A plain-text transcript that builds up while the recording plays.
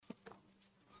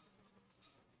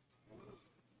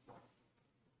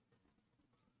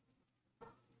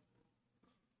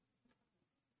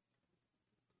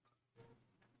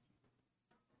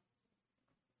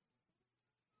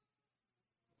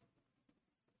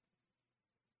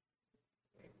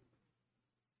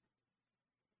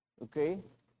Okay?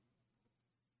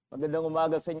 Magandang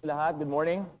umaga sa inyo lahat. Good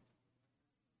morning.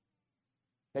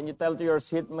 Can you tell to your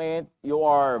seatmate, you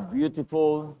are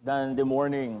beautiful than the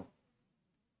morning?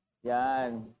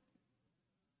 Yan.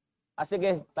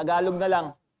 Sige, Tagalog na lang.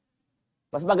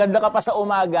 Mas maganda ka pa sa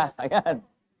umaga. Ayan.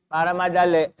 Para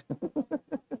madali.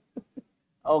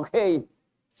 Okay.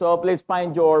 So please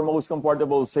find your most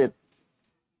comfortable seat.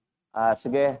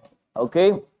 Sige.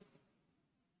 Okay.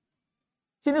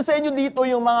 Sino sa inyo dito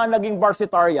yung mga naging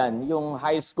varsitarian, yung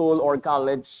high school or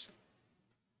college?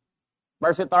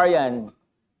 Varsitarian?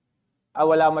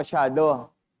 Wala masyado.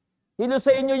 Sino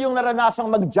sa inyo yung naranasang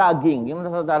mag-jogging? Yung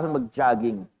naranasang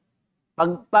mag-jogging?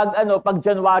 Pag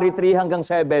January 3 hanggang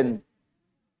 7,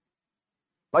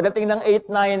 pagdating ng 8,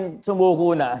 9,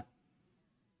 sumuko na.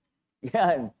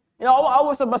 Yan. You know, I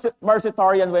was a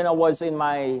varsitarian when I was in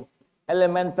my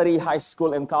elementary, high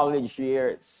school, and college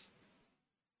years.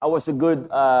 I was a good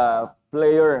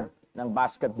player ng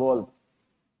basketball.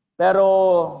 Pero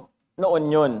noon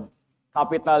yun,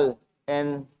 capital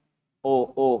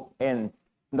N-O-O-N.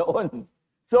 Noon.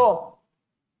 So,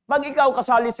 pag ikaw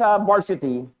kasali sa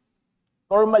varsity,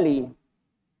 normally,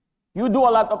 you do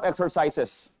a lot of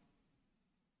exercises.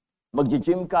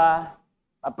 Mag-gym ka,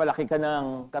 papalaki ka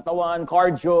ng katawan,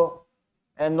 cardio,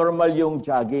 and normal yung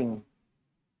jogging.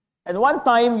 And one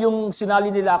time, yung sinali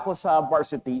nila ako sa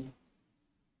varsity,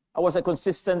 I was a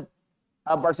consistent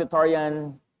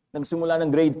varsitarian, nagsimula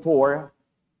ng grade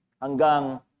 4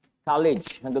 hanggang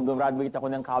college, hanggang graduate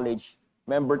ako ng college.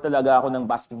 Member talaga ako ng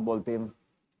basketball team.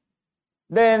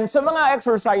 Then, sa mga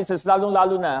exercises,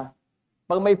 lalong-lalo na,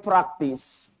 pag may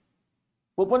practice,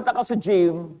 pupunta ka sa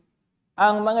gym,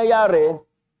 ang mangyayari,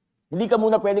 hindi ka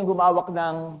muna pwedeng humawak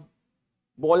ng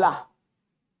bola.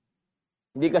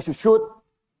 Hindi ka shoot.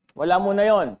 Wala mo na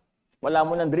yon. Wala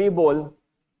mo ng dribble.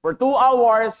 For 2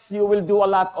 hours, you will do a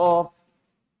lot of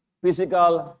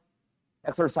physical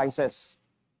exercises.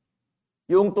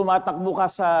 Yung tumatakbo ka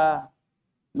sa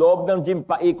loob ng gym,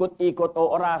 paikot-ikot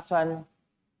o orasan,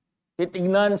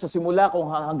 titignan sa simula kung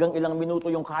hanggang ilang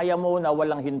minuto yung kaya mo na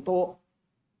walang hinto.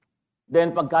 Then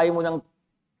pag kaya mo ng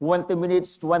 20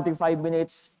 minutes, 25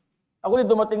 minutes, ako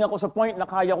dumating ako sa point na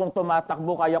kaya kong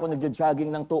tumatakbo, kaya kong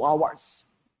nagja-jogging ng 2 hours.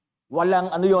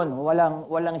 Walang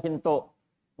walang hinto.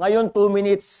 Ngayon, 2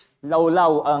 minutes,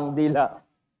 lawlaw ang dila.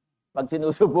 Pag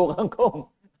sinusubukan kong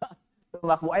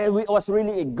tumakbo, I was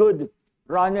really a good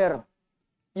runner.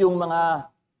 Yung mga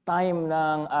time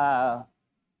ng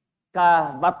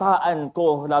kabataan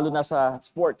ko, lalo na sa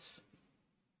sports.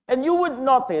 And you would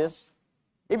notice,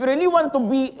 if you really want to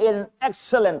be an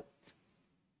excellent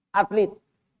athlete,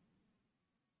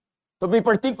 to be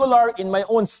particular in my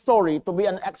own story, to be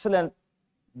an excellent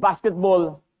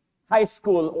basketball, high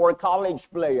school, or college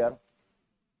player,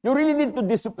 you really need to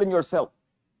discipline yourself.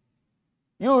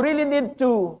 You really need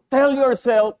to tell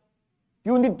yourself,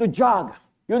 you need to jog,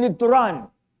 you need to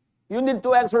run, you need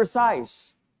to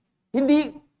exercise.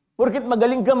 Hindi, porket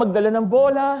magaling ka magdala ng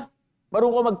bola,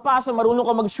 marunong ka magpasa, marunong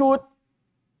ka mag-shoot,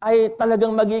 ay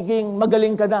talagang magiging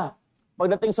magaling ka na.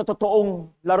 Pagdating sa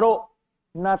totoong laro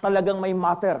na talagang may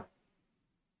matter.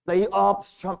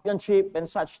 Playoffs, championship, and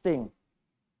such thing.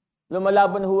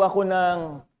 Lumalaban ho ako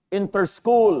ng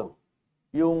inter-school.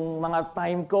 Yung mga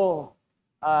time ko,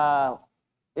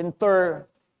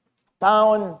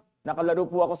 inter-town. Nakalaro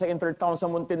po ako sa inter-town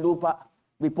sa Muntinlupa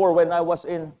before when I was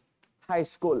in high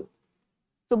school.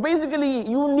 So basically,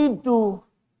 you need to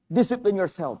discipline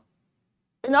yourself.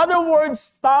 In other words,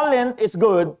 talent is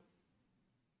good,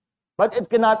 but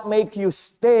it cannot make you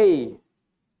stay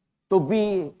to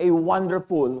be a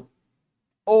wonderful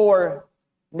or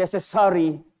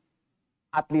necessary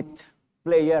athlete,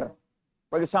 player.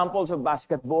 For example, sa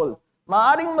basketball.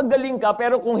 Maaring magaling ka,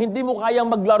 pero kung hindi mo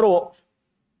kayang maglaro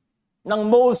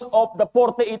ng most of the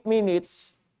 48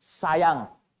 minutes, sayang.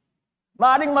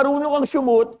 Maaring marunong kang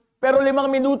shoot, pero 5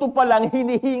 minuto pa lang,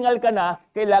 hinihingal ka na,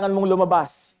 kailangan mong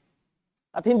lumabas.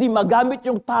 At hindi magamit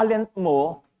yung talent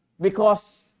mo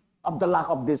because of the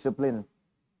lack of discipline.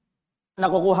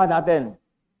 Nakukuha natin.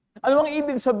 Ano ang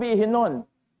ibig sabihin nun?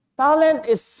 Talent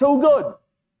is so good.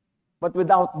 But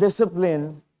without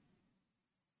discipline,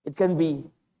 it can be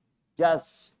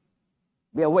just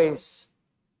be a waste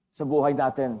sa buhay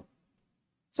natin.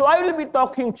 So I will be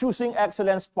talking Choosing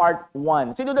Excellence Part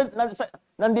 1. Sino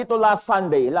nandito last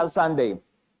Sunday?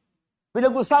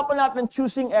 Pinag-usapan natin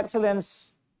Choosing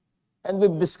Excellence and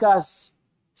we've discussed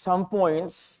some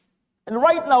points. And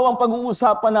right now, ang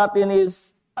pag-uusapan natin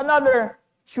is another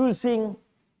Choosing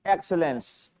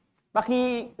Excellence.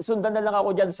 Pakisundan na lang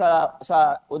ako dyan sa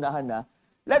unahan na.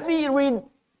 Let me read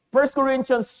 1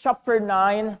 Corinthians chapter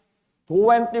 9,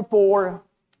 24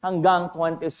 hanggang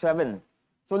 27.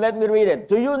 So let me read it.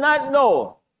 Do you not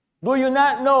know? Do you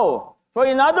not know? So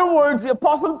in other words, the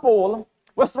Apostle Paul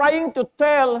was trying to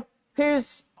tell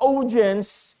his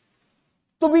audience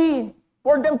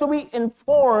for them to be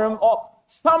informed of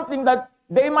something that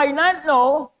they might not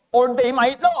know or they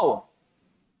might know.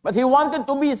 But he wanted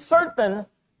to be certain,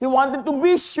 he wanted to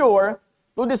be sure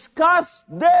to discuss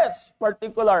this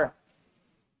particular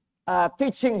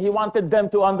teaching he wanted them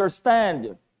to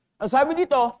understand. Ang sabi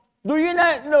dito, do you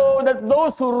not know that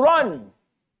those who run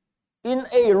in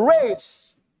a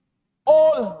race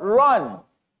all run?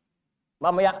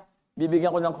 Mamaya, bibigyan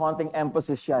ko ng konting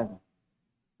emphasis yan.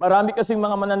 Marami kasing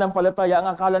mga mananampalataya,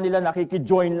 ang akala nila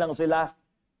nakiki-join lang sila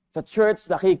sa church,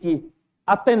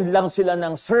 nakiki-attend lang sila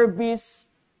ng service,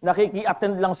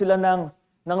 nakiki-attend lang sila ng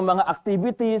mga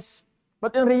activities.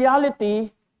 But in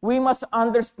reality, we must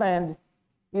understand,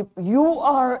 if you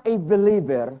are a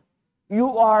believer,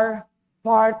 you are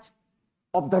part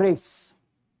of the race.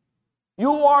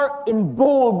 You are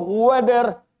involved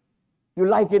whether you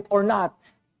like it or not.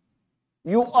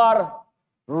 You are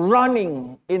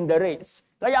running in the race.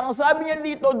 Kaya ang sabi niya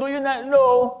dito, do you not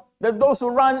know that those who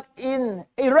run in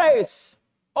a race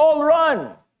all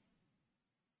run,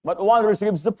 but one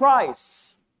receives the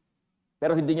prize.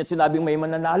 Pero hindi niya sinabing may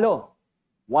mananalo.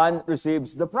 One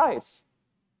receives the prize.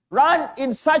 Run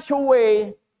in such a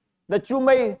way that you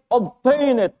may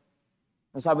obtain it.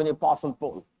 Ang sabi ni Apostle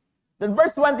Paul. Then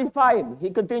verse 25,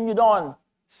 he continued on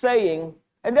saying,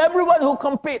 and everyone who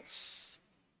competes,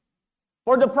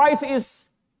 for the prize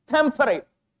is temperate.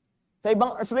 Sa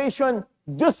ibang translation,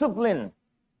 discipline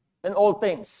in all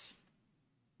things.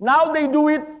 Now they do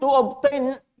it to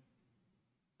obtain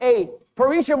a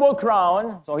perishable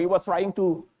crown. So he was trying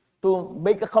to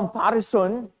make a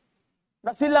comparison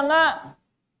na sila nga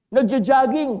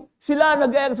nagja-jogging, sila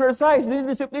nag-exercise,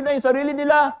 dinidisiplina yung sarili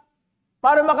nila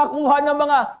para makakuha ng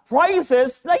mga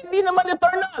prizes na hindi naman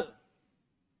eternal.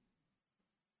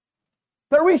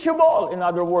 Perishable, in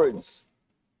other words.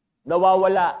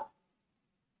 Nawawala.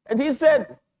 And he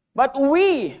said, but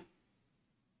we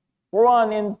run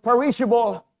in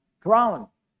perishable crown.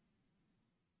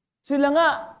 Sila nga,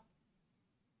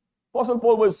 Apostle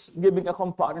Paul was giving a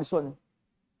comparison.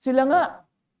 Sila nga,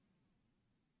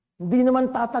 hindi naman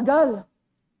tatagal.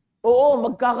 Oo,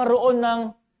 magkakaroon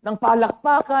ng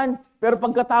palakpakan, pero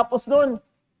pagkatapos nun,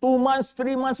 2 months,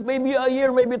 3 months, maybe a year,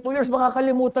 maybe 2 years,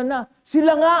 makakalimutan na.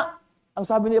 Sila nga, ang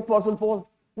sabi ni Apostle Paul,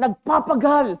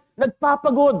 nagpapagal,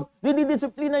 nagpapagod,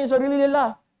 dinidisiplina yung sarili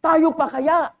nila. Tayo pa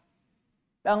kaya?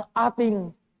 Ang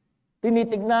ating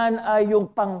tinitignan ay yung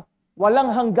pang walang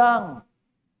hanggang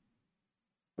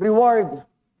reward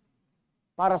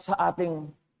para sa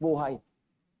ating buhay.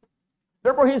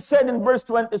 Therefore, he said in verse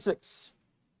 26,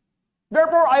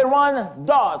 therefore I run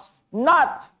thus,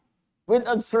 not with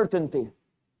uncertainty.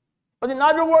 But in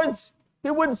other words,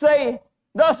 he would say,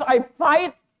 thus I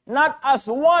fight not as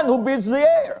one who beats the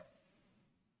air.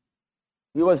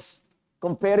 He was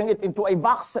comparing it into a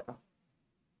boxer.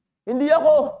 Hindi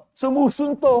ako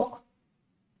sumusuntok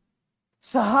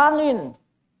sa hangin.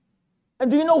 And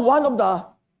do you know one of the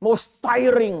most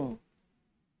tiring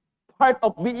part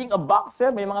of being a boxer?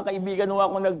 May mga kaibigan mo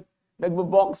ako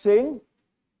nagbo-boxing.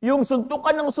 Yung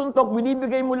suntukan ng suntok,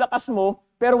 binibigay mo lakas mo,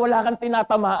 pero wala kang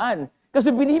tinatamaan. Kasi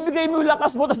binibigay mo yung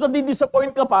lakas mo, tapos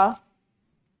nadidisappoint ka pa,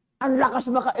 ang lakas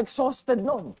maka-exhausted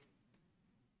nun.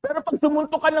 Pero pag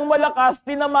sumuntok ka ng malakas,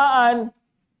 tinamaan,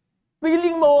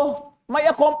 feeling mo, may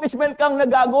accomplishment kang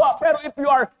nagagawa. Pero if you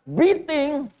are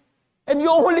beating, and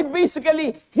you only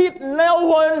basically hit no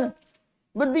one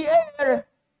but the air,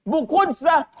 bukod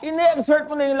sa ine-exert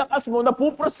mo na yung lakas mo,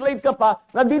 napuprostrate ka pa,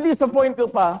 nadidisappoint ka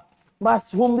pa,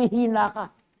 mas humihina ka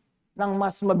ng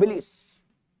mas mabilis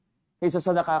kaysa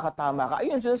sa nakakatama ka.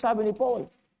 Ayun sinasabi ni Paul.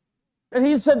 And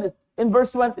he said in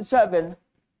verse 27,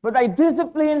 but I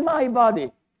discipline my body.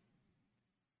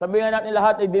 Sabihin natin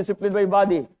lahat ay discipline my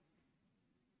body.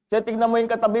 So tignan mo yung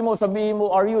katabi mo, sabihin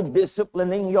mo, are you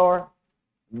disciplining your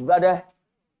body?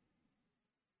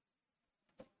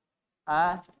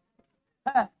 Ha?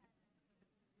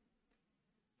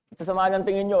 Sasamahan ng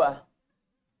tingin nyo,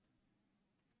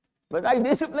 But I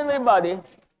discipline my body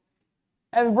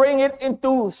and bring it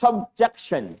into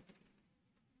subjection.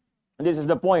 And this is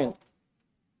the point.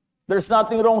 There's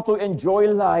nothing wrong to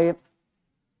enjoy life,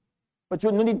 but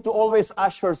you need to always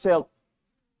ask yourself,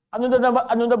 ano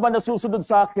na ba nasusunod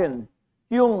sa akin?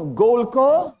 Yung goal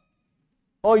ko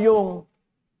o yung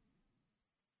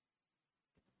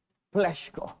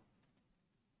flesh ko?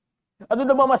 Ano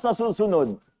na ba mas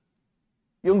nasusunod?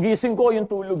 Yung gising ko o yung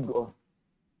tulog ko?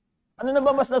 Ano na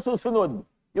ba mas nasusunod?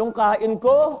 Yung kain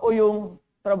ko o yung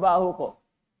trabaho ko?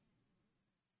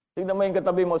 Tignan mo yung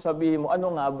katabi mo, sabihin mo,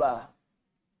 ano nga ba?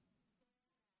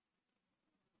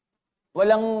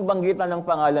 Walang banggitan ng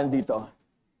pangalan dito.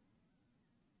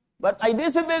 But I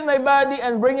discipline my body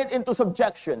and bring it into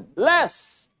subjection,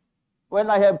 lest when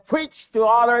I have preached to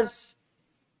others,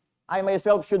 I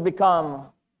myself should become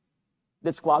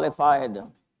disqualified.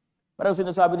 Parang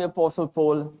sinasabi ni Apostle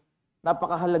Paul,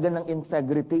 napakahalaga ng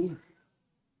integrity.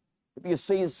 If you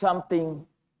say something,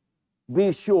 be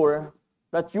sure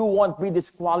that you won't be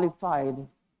disqualified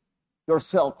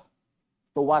yourself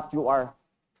to what you are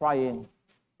trying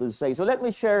to say. So let me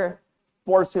share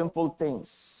 4 simple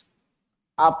things.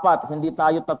 4, hindi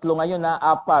tayo 3 ngayon ha,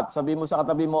 4. Sabi mo sa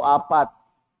katabi mo, 4.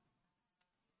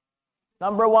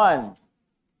 Number 1,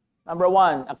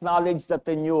 acknowledge the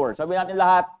tenure. Sabi natin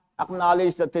lahat,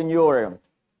 acknowledge the tenure.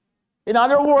 In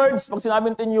other words, pag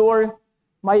sinabing tenure,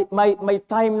 may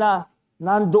time na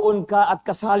nandoon ka at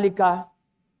kasali ka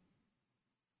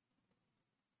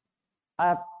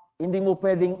at hindi mo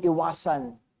pwedeng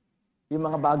iwasan yung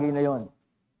mga bagay na yon.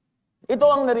 Ito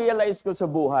ang narealize ko sa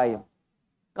buhay.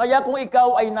 Kaya kung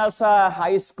ikaw ay nasa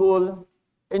high school,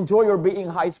 enjoy your being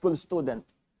high school student.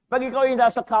 Pag ikaw ay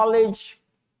nasa college,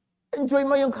 enjoy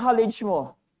mo yung college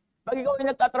mo. Pag ikaw ay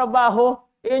nagtatrabaho,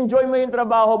 enjoy mo yung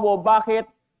trabaho mo. Bakit?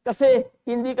 Kasi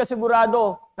hindi ka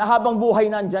sigurado na habang buhay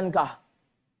nandyan ka.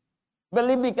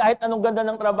 Believe me, kahit anong ganda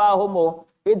ng trabaho mo,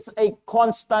 it's a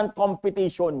constant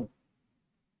competition.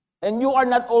 And you are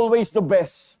not always the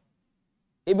best.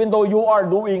 Even though you are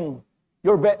doing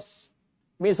your best.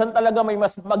 Minsan talaga may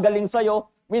mas magaling sa'yo.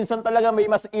 Minsan talaga may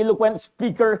mas eloquent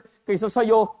speaker kaysa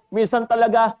sa'yo. Minsan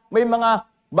talaga may mga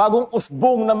bagong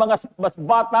usbong na mga mas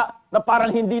bata na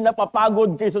parang hindi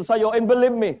napapagod kaysa sa'yo. And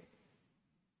believe me,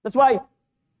 that's why,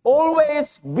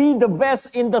 always be the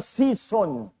best in the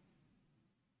season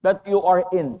that you are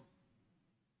in.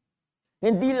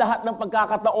 Hindi lahat ng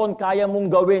pagkakataon kaya mong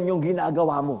gawin yung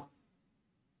ginagawa mo.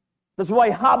 That's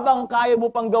why, habang kaya mo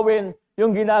pang gawin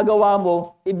yung ginagawa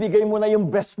mo, ibigay mo na yung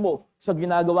best mo sa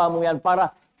ginagawa mo yan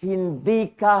para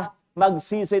hindi ka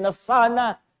magsisi na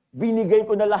sana binigay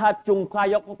ko na lahat yung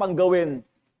kaya ko pang gawin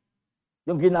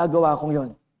yung ginagawa kong yon.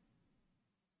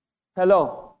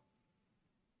 Hello?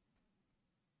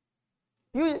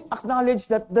 You acknowledge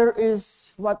that there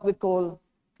is what we call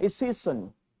a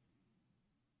season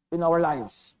in our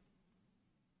lives.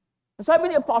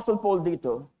 Sabi ni Apostle Paul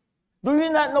dito, do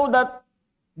you not know that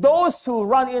those who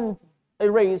run in a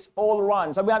race, all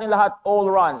run. Sabi natin lahat, all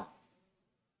run.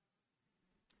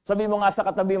 Sabi mo nga sa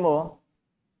katabi mo,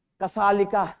 kasali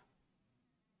ka.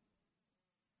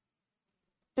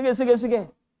 Sige.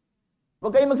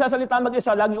 Huwag kayong magsasalita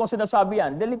mag-isa. Lagi kong sinasabi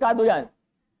yan. Delikado yan.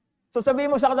 So sabi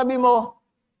mo sa katabi mo,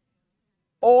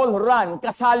 all run.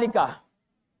 Kasali ka.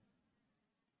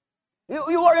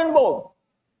 You are involved.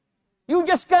 You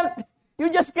just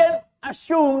can't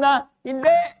assume na,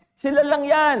 hindi, sila lang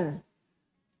yan.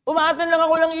 Umaatan lang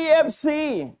ako ng EFC.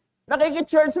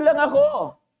 Nakiki-church lang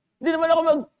ako. Hindi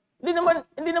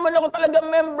naman ako talaga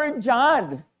member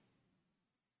diyan.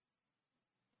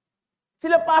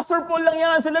 Sila Pastor Paul lang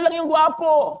yan. Sila lang yung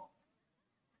gwapo.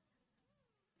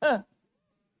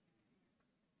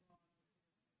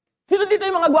 Sino dito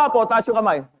yung mga gwapo? Taas yung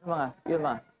kamay. Yung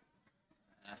mga.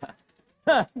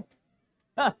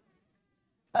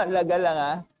 Talaga lang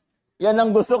ha. Yan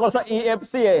ang gusto ko sa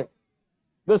EFC eh.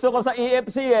 Gusto ko sa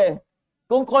EFC eh.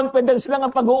 Kung confidence lang ang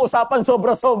pag-uusapan,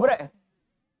 sobra-sobra eh.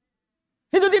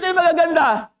 Sino dito yung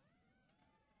magaganda?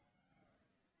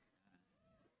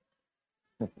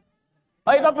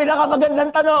 Ay, ito pinakamagandang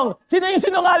tanong. Sino yung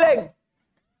sinungaling?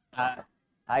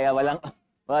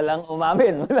 Walang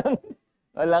umamin.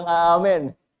 Walang aamin.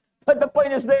 But the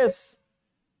point is this.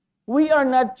 We are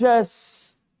not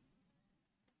just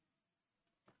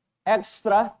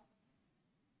extra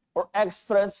or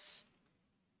extras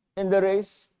in the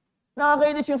race.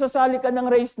 Nakakainis yung sasali ka ng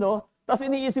race, no? Tapos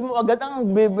iniisip mo agad, ang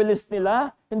bibilis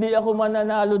nila. Hindi ako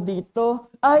mananalo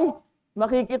dito. Ay,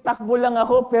 makikitakbo lang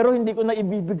ako, pero hindi ko na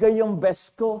ibibigay yung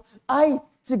best ko. Ay,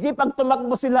 sige, pag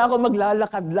tumakbo sila ako,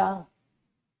 maglalakad lang.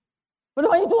 But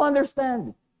I need to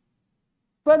understand.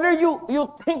 Whether you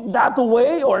think that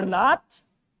way or not,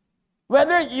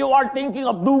 whether you are thinking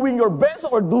of doing your best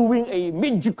or doing a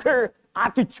mediocre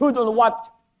attitude on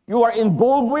what you are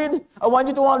involved with, I want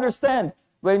you to understand,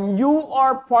 when you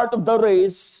are part of the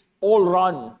race, all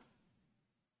run.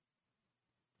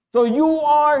 So you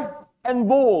are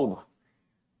involved.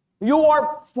 You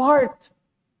are part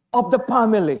of the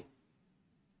family.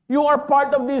 You are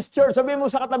part of this church. Sabi mo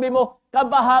sa katabi mo,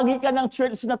 kabahagi ka ng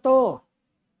church na to.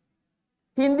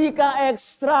 Hindi ka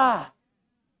extra.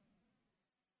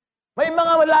 May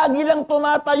mga lagi lang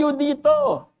tumatayo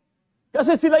dito.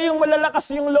 Kasi sila yung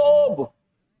malalakas yung loob.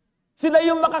 Sila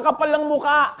yung makakapal ng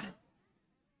muka.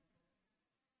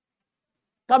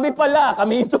 Kami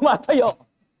yung tumatayo.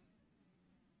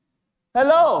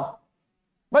 Hello?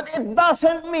 But it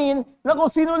doesn't mean na kung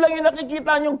sino lang yung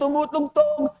nakikita niyong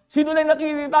tumutugtog, sino lang yung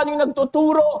nakikita niyong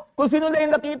nagtuturo, kung sino lang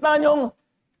yung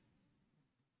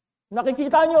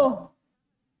nakikita niyo,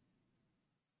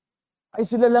 ay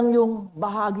sila lang yung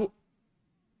bahagi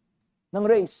ng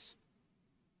race.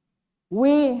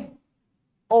 We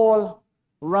all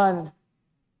run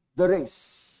the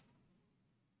race.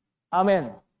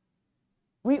 Amen.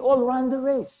 We all run the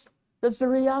race. That's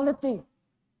the reality.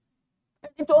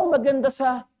 At ito ang maganda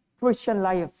sa Christian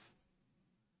life.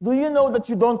 Do you know that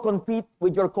you don't compete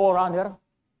with your co-runner?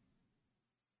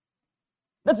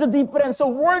 That's the difference.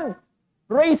 So word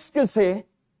race kasi,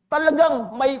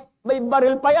 talagang may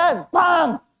baril pa yan.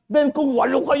 Pang! Then kung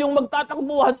 8 kayong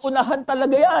magtatakbuhan, unahan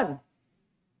talaga yan.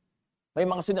 May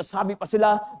mga sinasabi pa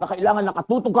sila na kailangan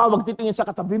nakatutok ka, magtitingin sa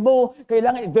katabi mo,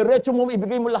 kailangan diretso mo,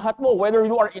 ibigay mo lahat mo, whether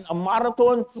you are in a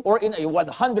marathon or in a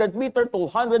 100-meter,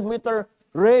 200-meter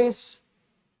race.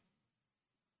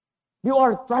 You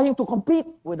are trying to compete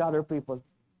with other people.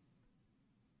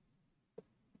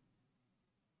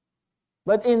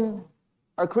 But in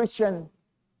our Christian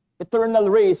eternal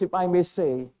race, if I may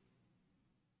say,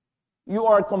 you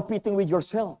are competing with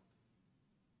yourself.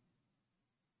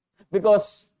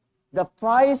 Because the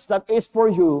prize that is for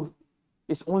you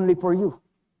is only for you.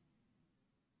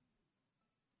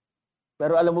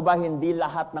 Pero alam mo ba, hindi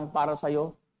lahat ng para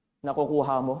sa'yo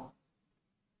nakukuha mo?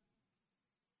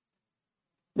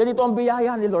 Ganito ang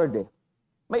biyaya ni Lord eh.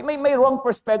 May wrong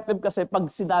perspective kasi pag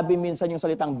sinabi minsan yung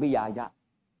salitang biyaya.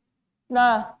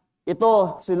 Na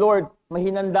ito, si Lord,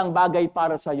 mahinandang bagay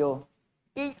para sa'yo.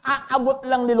 Iaabot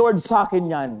lang ni Lord sa akin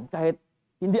yan kahit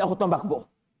hindi ako tumakbo.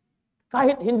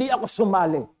 Kahit hindi ako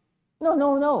sumali.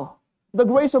 No. The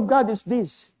grace of God is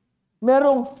this.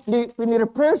 Merong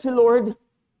pinirepare si Lord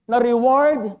na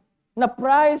reward, na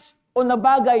prize, o na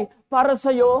bagay para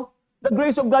sa'yo. The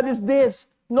grace of God is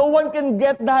this. No one can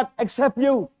get that except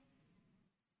you.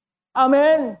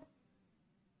 Amen?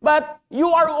 But you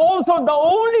are also the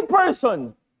only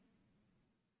person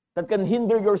that can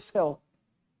hinder yourself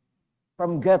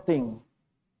from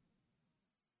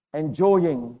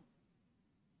enjoying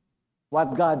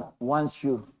what God wants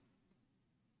you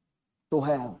to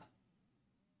have.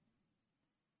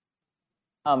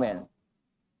 Amen.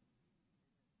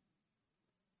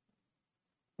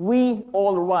 We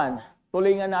all run.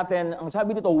 Tulingan natin, ang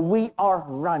sabi dito, we are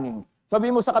running.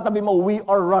 Sabi mo sa katabi mo, we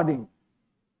are running.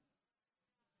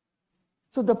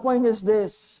 So the point is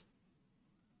this.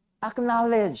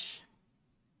 Acknowledge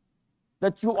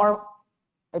that you are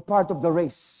a part of the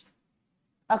race.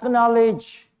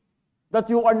 Acknowledge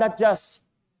that you are not just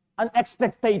an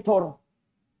spectator.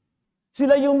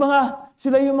 Sila yung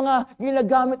mga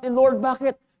ginagamit ni Lord.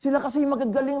 Bakit? Sila kasi yung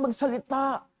magagaling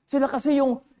magsalita. Sila kasi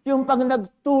yung pag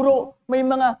nagturo, may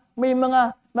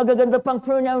mga magaganda pang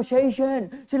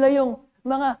pronunciation. Sila yung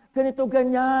mga ganito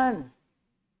ganyan.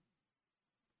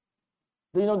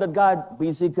 Do you know that God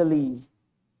basically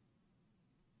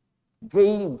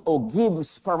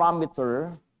gives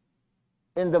parameter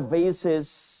in the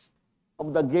basis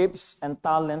of the gifts and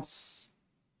talents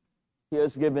He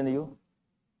has given you?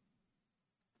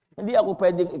 Hindi ako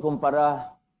pwedeng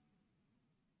ikumpara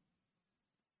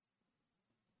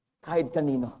kahit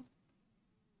kanino.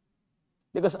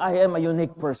 Because I am a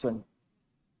unique person.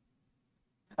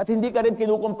 At hindi ka rin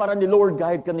kinukumpara ni Lord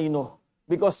kahit kanino.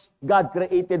 Because God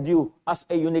created you as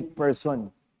a unique person.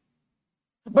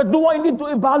 But do I need to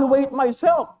evaluate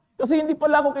myself? Kasi hindi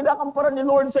pala ako kinakampara ni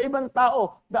Lord sa ibang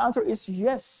tao. The answer is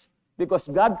yes. Because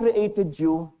God created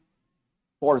you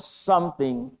for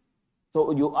something.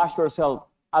 So you ask yourself,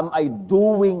 am I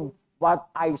doing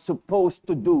what I'm supposed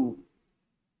to do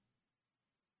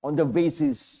on the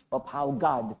basis of how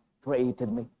God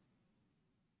created me?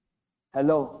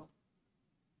 Hello?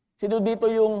 Sino dito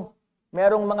yung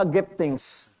merong mga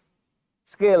giftings,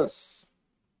 skills?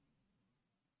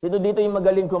 Sino dito yung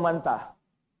magaling kumanta?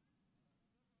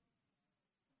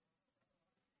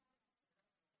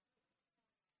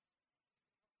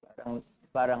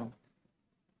 Parang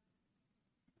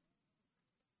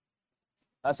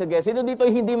sige, sino dito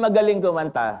yung hindi magaling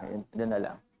kumanta? Doon na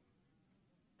lang.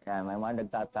 Kaya may mga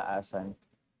nagtataasan.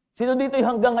 Sino dito yung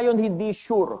hanggang ngayon hindi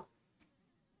sure?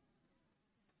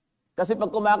 Kasi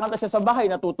pag kumakanta siya sa bahay,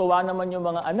 natutuwa naman yung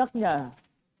mga anak niya.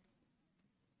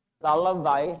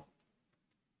 Lullaby.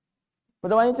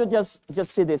 But I want you to just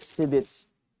see this.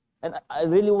 And I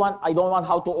don't want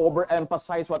how to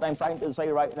overemphasize what I'm trying to say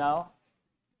right now.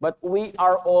 But we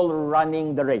are all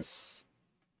running the race.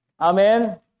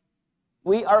 Amen?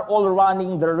 We are all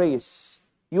running the race.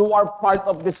 You are part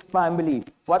of this family.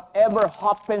 Whatever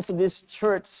happens to this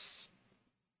church,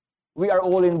 we are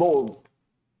all involved.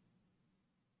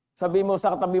 Sabi mo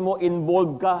sa katabi mo,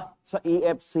 involved ka sa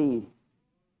EFC.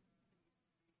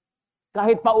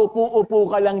 Kahit pa upo-upo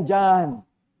ka lang dyan,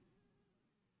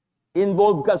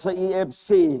 involved ka sa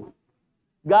EFC.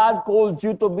 God called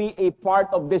you to be a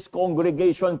part of this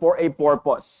congregation for a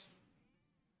purpose.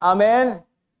 Amen?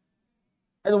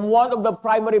 And one of the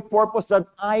primary purpose that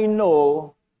I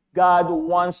know, God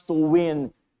wants to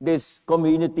win this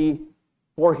community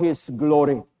for His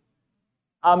glory.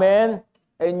 Amen?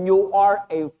 And you are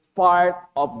a part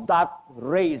of that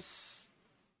race.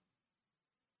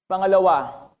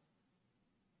 Pangalawa,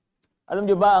 alam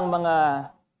niyo ba ang mga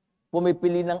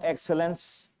pumipili ng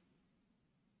excellence?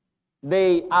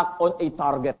 They act on a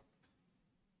target.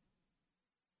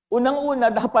 Unang-una,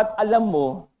 dapat alam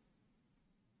mo,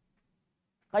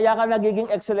 kaya ka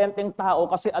nagiging excelenteng tao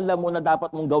kasi alam mo na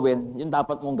dapat mong gawin, yung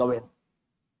dapat mong gawin.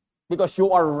 Because you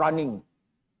are running.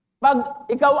 Pag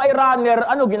ikaw ay runner,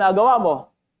 ano ginagawa mo?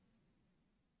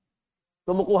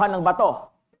 Kumukuha ng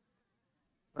bato.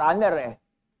 Runner eh.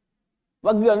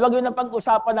 Wag yun ang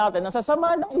pag-usapan natin.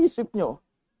 Nasasama ng isip nyo.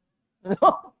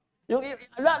 No?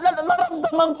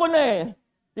 Naramdaman ko na eh.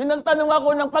 Yun ang tanong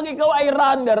ako ng pag ikaw ay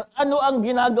runner, ano ang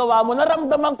ginagawa mo?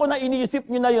 Naramdaman ko na inisip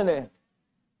nyo na yun eh.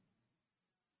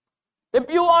 If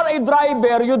you are a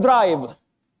driver, you drive.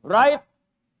 Right?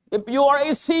 If you are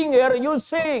a singer, you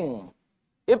sing.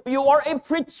 If you are a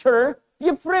preacher,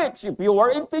 you preach. If you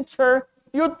are a teacher,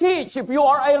 you teach. If you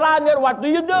are a runner, what do?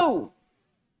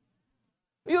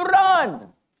 You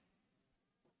run.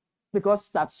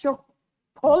 Because that's your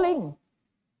calling.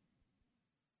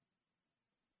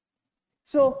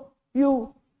 So,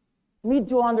 you need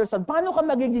to understand, paano ka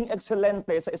magiging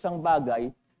excelente sa isang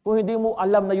bagay kung hindi mo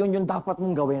alam na yun yung dapat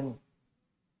mong gawin?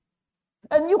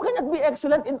 And you cannot be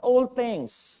excellent in all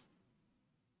things.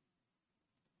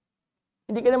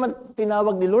 Hindi ka naman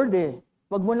tinawag ni Lord eh.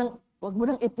 Wag mo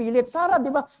nang ipilit. Sarah,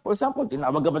 di ba? For example,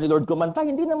 tinawag ka ba ni Lord kumanta?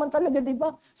 Hindi naman talaga, di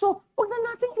ba? So, wag na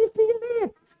nating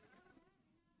ipilit.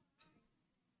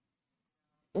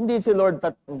 Hindi si Lord,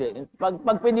 hindi.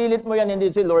 Pag pinilit mo yan,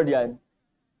 hindi si Lord yan.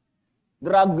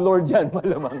 Drug Lord yan,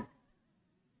 malamang.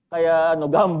 Kaya,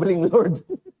 gambling Lord.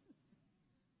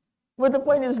 But the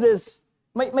point is this,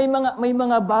 may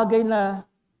mga bagay na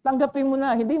tanggapin mo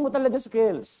na, hindi mo talaga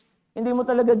skills. Hindi mo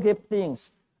talaga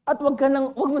giftings. At wag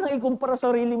mo nang ikumpara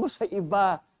sarili mo sa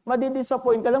iba.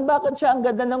 Madidisappoint ka lang. Bakit siya ang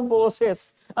ganda ng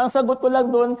boses? Ang sagot ko lang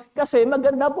doon, kasi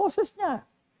maganda boses niya.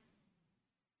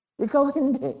 Ikaw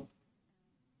hindi.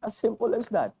 As simple as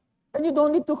that. And you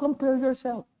don't need to compare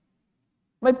yourself.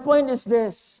 My point is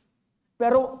this.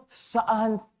 Pero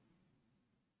saan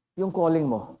yung calling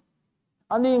mo?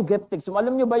 Ano yung giftings?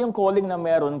 Alam niyo ba yung calling na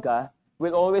meron ka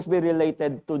will always be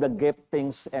related to the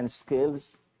giftings and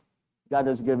skills God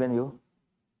has given you?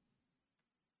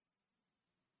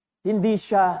 Hindi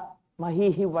siya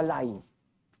mahihiwalay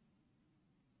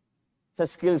sa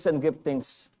skills and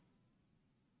giftings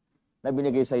na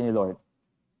binigay sa ni Lord.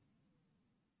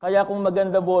 Kaya kung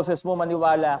maganda boses mo,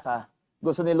 maniwala ka.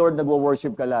 Gusto ni Lord,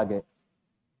 nagwo-worship ka lagi.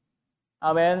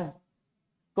 Amen?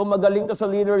 Kung magaling ka sa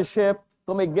leadership,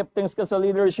 kung may giftings ka sa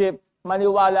leadership,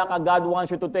 maniwala ka, God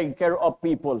wants you to take care of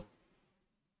people.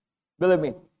 Believe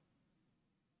me.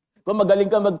 Kung magaling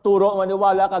ka magturo,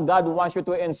 maniwala ka, God wants you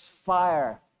to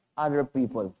inspire other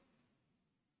people.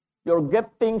 Your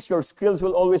giftings, your skills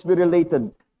will always be related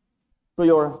to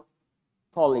your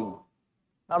calling.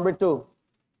 Number 2,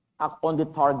 act on the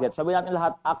target. Sabi natin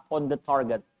lahat, act on the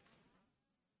target.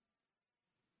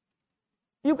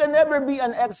 You can never be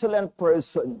an excellent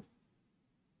person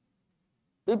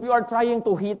if you are trying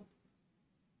to hit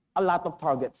a lot of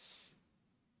targets.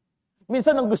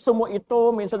 Minsan ang gusto mo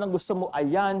ito, minsan ang gusto mo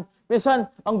ayan, minsan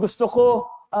ang gusto ko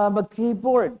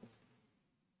mag-keyboard.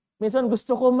 Minsan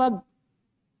gusto ko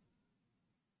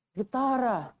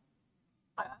mag-gitara.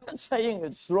 I'm not saying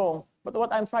it's wrong, but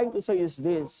what I'm trying to say is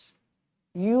this.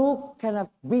 You cannot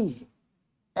be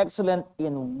excellent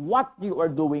in what you are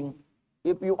doing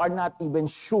if you are not even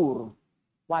sure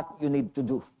what you need to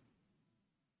do.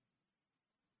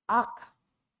 Act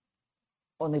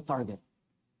on a target.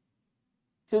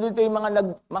 So dito yung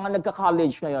mga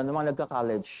nagka-college ngayon, mga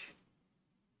nagka-college.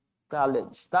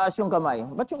 College. Taas yung kamay.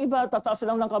 Ba't yung iba, tataas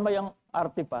lang ng kamay ang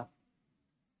arte pa?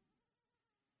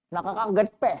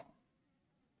 Nakakagat pa eh.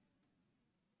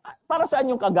 Para saan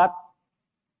yung kagat?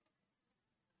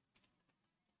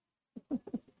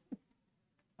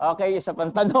 Okay, isa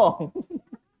pang tanong.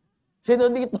 Sino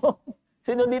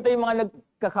dito yung mga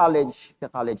nagka-college?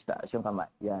 Ka-college taas yung kamay.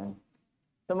 Yan.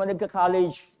 Sa mga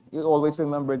nagka-college, you always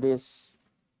remember this.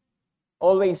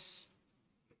 Always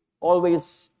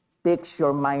fix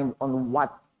your mind on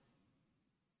what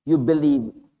you believe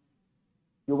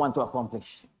you want to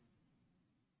accomplish.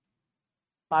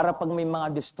 Para pag may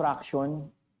mga distraction,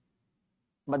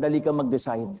 madali kang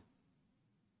mag-decide.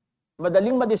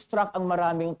 Madaling ma-distract ang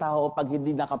maraming tao pag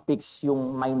hindi nakapix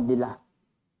yung mind nila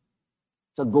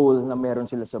sa goal na meron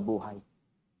sila sa buhay.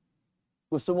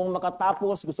 Gusto mong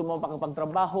makatapos, gusto mong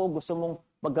makapagtrabaho, gusto mong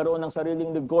magkaroon ng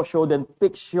sariling negosyo, then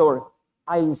fix your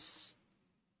eyes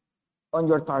on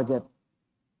your target.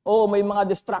 Oo, may mga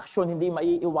distraction, hindi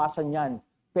maiiwasan yan.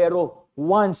 Pero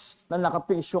once na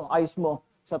nakapix yung eyes mo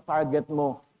sa target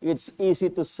mo, it's easy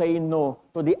to say no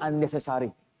to the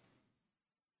unnecessary.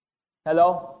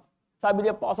 Hello? Sabi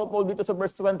ni Apostle Paul dito sa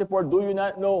verse 24, do you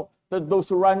not know that those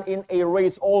who run in a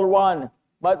race all run,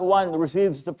 but one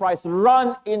receives the prize?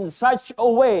 Run in such a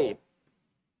way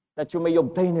that you may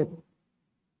obtain it.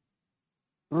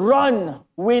 Run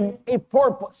with a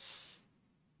purpose.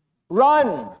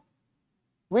 Run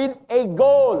with a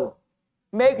goal.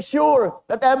 Make sure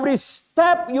that every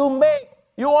step you make,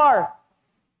 you are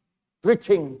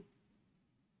reaching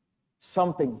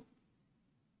something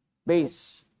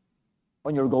based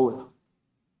on your goal.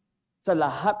 Sa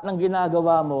lahat ng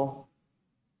ginagawa mo,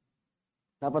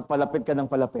 dapat palapit ka ng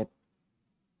palapit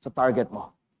sa target mo.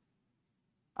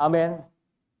 Amen?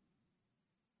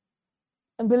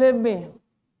 And believe me,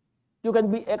 you can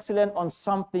be excellent on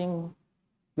something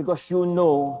because you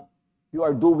know you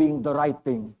are doing the right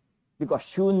thing. Because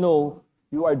you know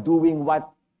you are doing what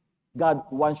God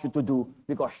wants you to do.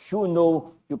 Because you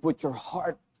know you put your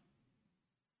heart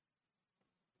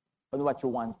on what you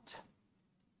want.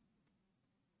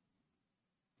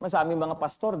 Sa aming mga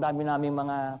pastor, dami namin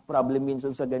mga problem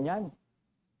minsan sa ganyan.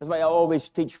 That's why I always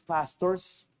teach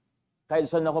pastors. Kahit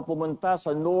saan ako pumunta, sa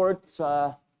North,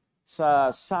 sa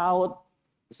South,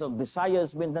 sa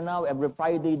Visayas, Mindanao, every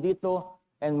Friday dito,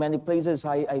 and many places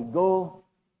I go.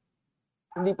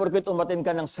 Hindi porket umattend ka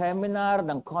ng seminar,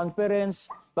 ng conference,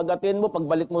 pag-attend mo,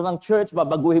 pagbalik mo ng church,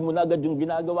 babaguhin mo na agad yung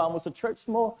ginagawa mo sa church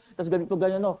mo, tapos ganito,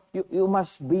 ganyan, no. You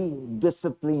must be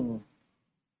disciplined.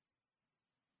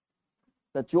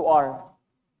 That you are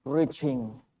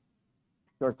reaching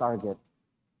your target.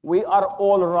 We are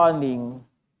all running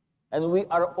and we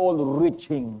are all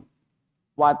reaching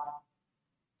what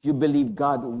you believe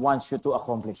God wants you to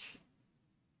accomplish.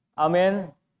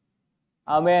 Amen?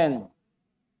 Amen.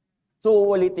 So,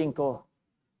 ulitin ko,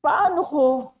 paano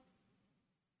ko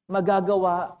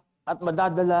magagawa at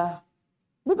madadala?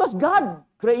 Because God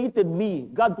created me.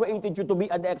 God created you to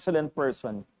be an excellent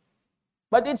person.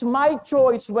 But it's my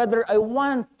choice whether I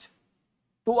want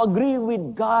to agree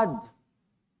with God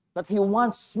that He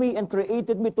wants me and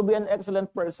created me to be an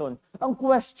excellent person. Ang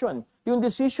question, yung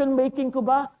decision-making ko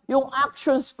ba, yung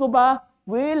actions ko ba,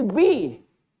 will be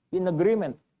in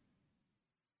agreement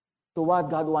to what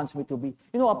God wants me to be.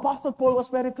 You know, Apostle Paul was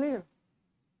very clear.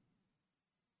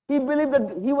 He believed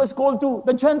that he was called to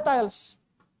the Gentiles.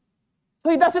 So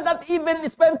he doesn't not even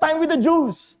spend time with the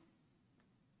Jews.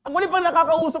 Ang muli pa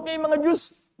nakakausap niya yung mga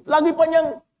Jews, lagi pa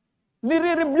niyang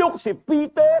nire-rebuke si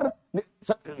Peter,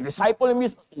 disciple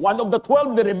mismo, one of the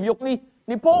 12, nire-rebuke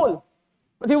ni Paul.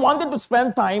 But he wanted to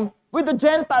spend time with the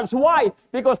Gentiles. Why?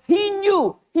 Because he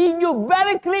knew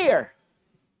very clear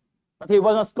that he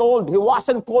wasn't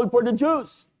called for the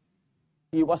Jews.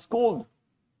 He was called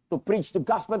to preach the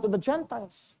gospel to the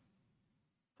Gentiles.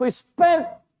 So he spent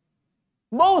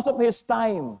most of his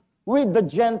time with the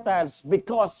Gentiles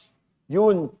because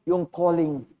yun yung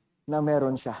calling na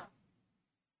meron siya.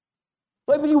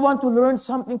 So if you want to learn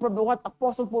something from what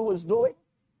Apostle Paul was doing,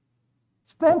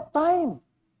 spend time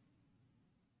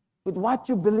with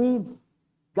what you believe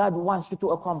God wants you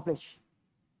to accomplish.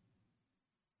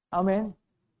 Amen?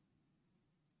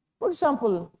 For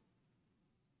example,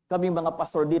 kaming mga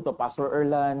pastor dito, Pastor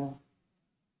Erlan,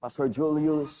 Pastor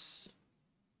Julius,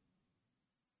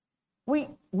 we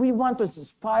want to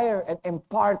inspire and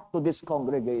impart to this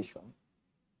congregation.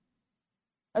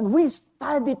 And we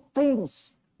study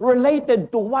things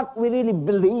related to what we really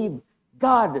believe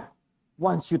God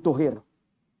wants you to hear.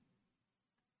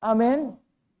 Amen?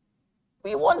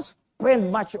 We won't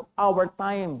spend much of our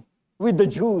time with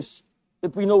the Jews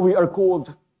if we know we are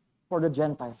called for the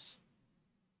Gentiles.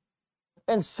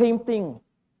 And same thing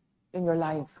in your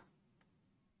life.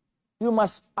 You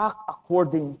must act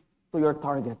according to your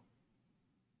target.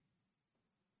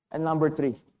 And number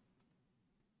 3,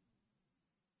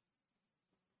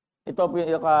 ito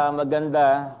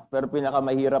pinakamaganda pero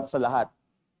pinakamahirap sa lahat.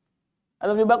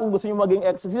 Alam niyo ba kung gusto niyo maging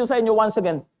excellent? Sino sa inyo, once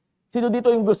again, sino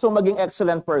dito yung gusto maging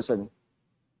excellent person?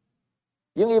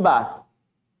 Yung iba,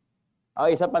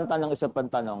 Okay, isa pang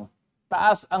tanong.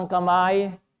 Taas ang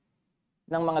kamay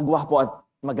ng mga gwapo at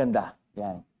maganda.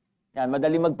 Yan. Yan,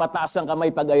 madali magpataas ang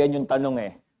kamay pag ayan yung tanong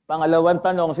eh. Pangalawang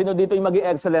tanong, sino dito yung maging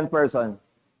excellent person?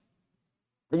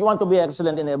 Do you want to be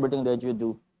excellent in everything that you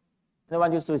do? And I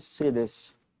want you to see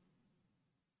this.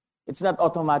 It's not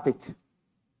automatic.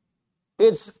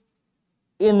 It's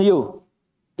in you.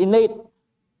 Innate.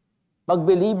 Pag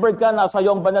believer ka, nasa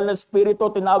iyong banal na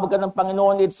spirito, tinawag ka ng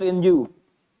Panginoon, it's in you.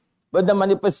 But the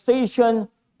manifestation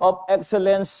of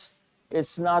excellence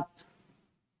is not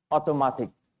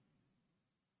automatic.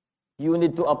 You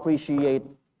need to appreciate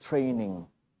training.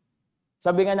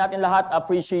 Sabi nga natin lahat,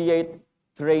 appreciate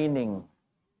training.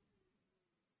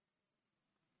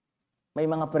 May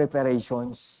mga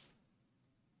preparations.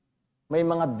 May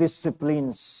mga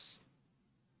disciplines.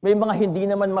 May mga hindi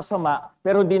naman masama,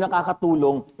 pero hindi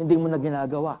nakakatulong, hindi mo na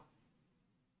ginagawa.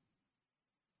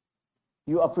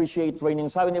 You appreciate training.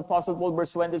 Sabi ni Apostle Paul,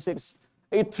 verse 26,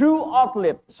 a true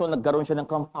athlete, so nagkaroon siya ng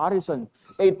comparison,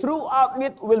 a true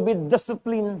athlete will be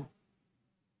disciplined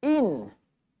in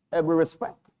every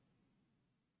respect.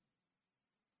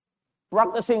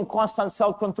 Practicing constant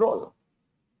self-control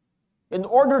in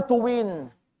order to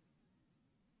win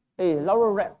a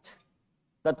laurel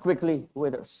that quickly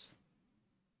withers.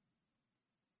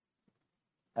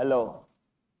 Hello.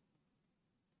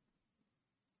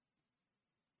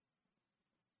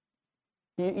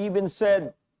 He even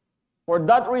said, for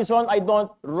that reason, I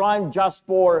don't run just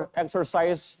for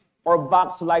exercise or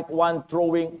box like one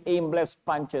throwing aimless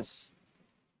punches.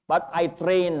 But I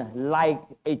train like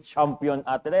a champion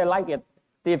athlete. I like it.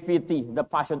 TPT, the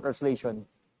Passion Translation.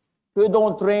 You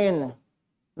don't train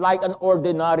like an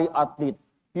ordinary athlete.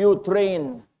 You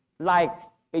train like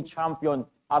a champion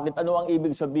athlete. Ano ang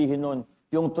ibig sabihin nun?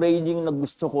 Yung training na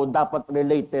gusto ko dapat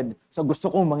related sa gusto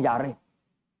kong mangyari.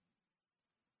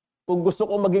 Kung gusto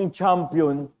ko maging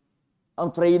champion, ang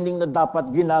training na dapat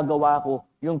ginagawa ko,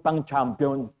 yung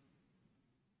pang-champion.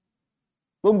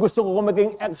 Kung gusto ko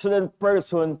maging excellent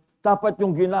person, dapat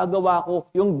yung ginagawa ko,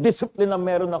 yung discipline na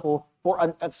meron ako for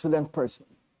an excellent person.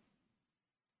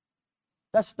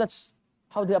 That's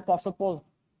how the Apostle Paul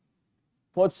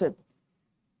puts it.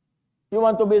 You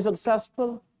want to be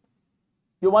successful?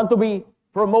 You want to be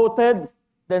promoted?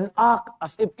 Then act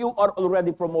as if you are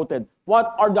already promoted.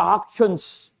 What are the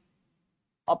actions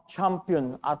of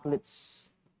champion athletes?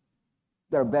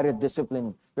 They're very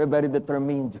disciplined. They're very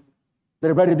determined.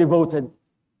 They're very devoted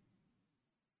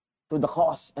to the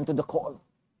cause and to the call.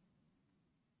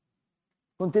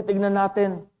 Kung titignan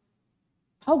natin,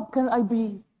 how can I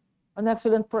be an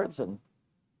excellent person?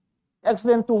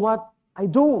 Excellent to what I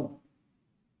do.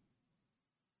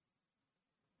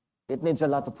 It needs a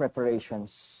lot of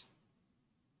preparations.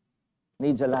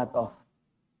 Needs a lot of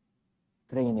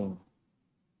training.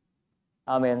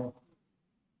 Amen.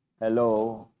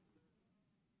 Hello.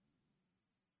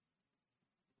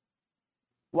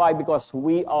 Why? Because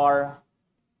we are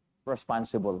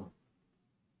responsible.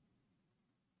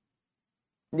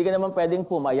 Hindi ka naman pwedeng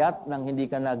pumayat nang hindi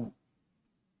ka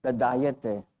nag-diet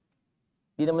eh.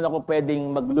 Hindi naman ako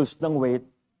pwedeng mag-lose ng weight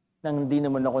nang hindi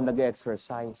naman ako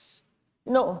nag-exercise.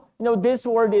 You know, this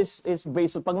word is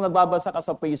based on, pag nagbabasa ka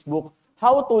sa Facebook,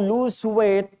 how to lose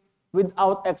weight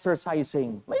without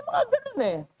exercising. May mga ganun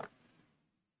eh.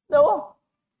 No?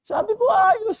 Sabi ko,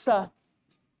 ayos ah.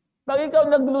 Pag ikaw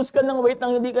nag-lose ka ng weight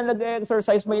nang hindi ka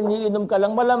nag-exercise, may iniinom ka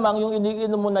lang, malamang yung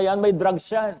iniinom mo na yan, may drugs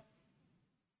yan.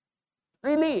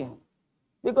 Really?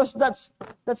 Because that's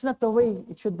not the way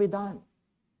it should be done.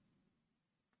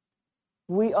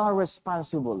 We are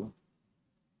responsible.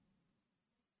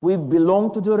 We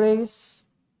belong to the race.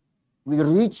 We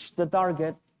reach the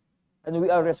target. And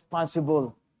we are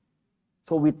responsible.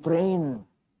 So we train.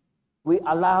 We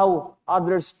allow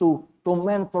others to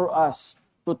mentor us,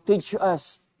 to teach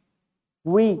us.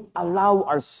 We allow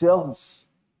ourselves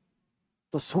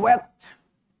to sweat,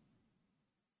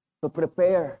 to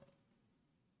prepare,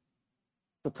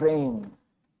 to train.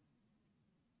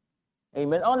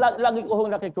 Amen. Oh, lagi ko hong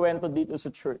nakikwento dito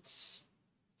sa church.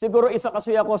 Siguro isa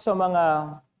kasi ako sa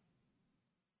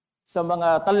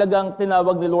mga talagang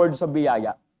tinawag ni Lord sa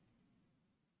biyaya.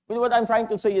 You know what I'm trying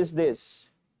to say is this.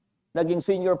 Naging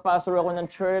senior pastor ako ng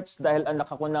church dahil anak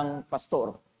ako ng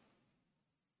pastor.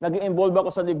 Naging involved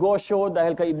ako sa negosyo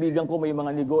dahil kaibigan ko may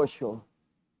mga negosyo.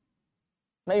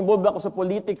 Na-involved ako sa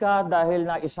politika dahil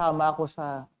naisama ako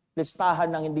sa listahan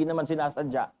ng hindi naman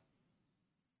sinasadya.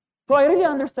 So I really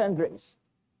understand grace.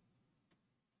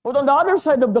 But on the other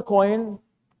side of the coin,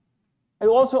 I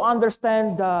also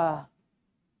understand the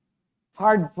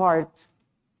hard part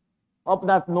of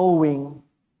not knowing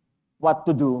what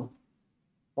to do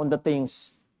on the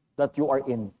things that you are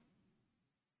in.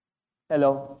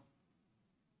 Hello?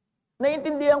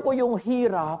 Naiintindihan ko yung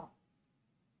hirap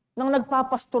nang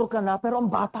nagpapastor ka na pero ang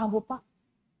bata mo pa.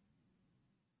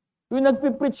 Yung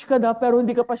nagpipreach ka na pero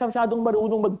hindi ka pa masyadong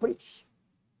marunong mag-preach.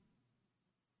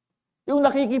 Yung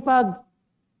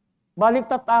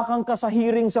baliktatakan ka sa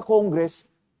hearing sa Congress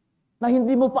na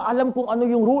hindi mo pa alam kung ano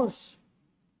yung rules.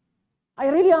 I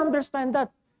really understand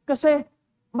that. Kasi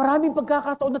maraming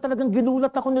pagkakataon na talagang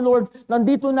ginulat ako ni Lord.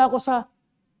 Nandito na ako sa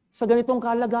ganitong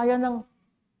kalagayan ng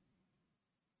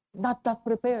not that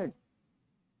prepared.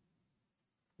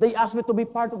 They asked me to be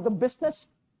part of the business.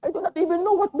 I do not even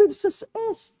know what business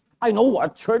is. I know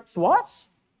what church was.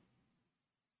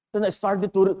 Then I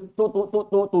started to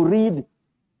read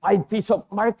 5 P's of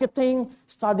marketing,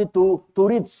 started to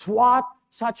read SWOT,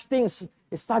 such things.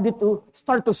 I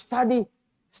start to study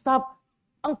stuff.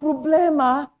 Ang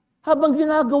problema, habang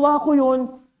ginagawa ko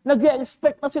yun,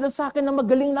 nag-expect na sila sa akin na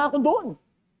magaling na ako doon.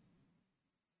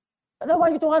 And I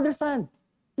want you to understand.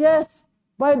 Yes,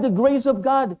 by the grace of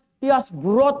God, He has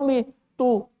brought me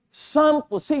to some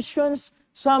positions,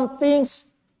 some things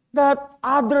that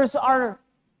others are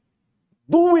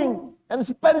doing and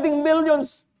spending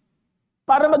millions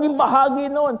para maging bahagi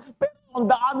noon. Pero on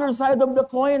the other side of the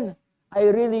coin, I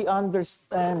really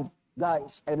understand,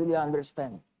 guys. I really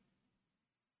understand.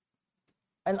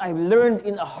 And I learned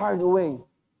in a hard way,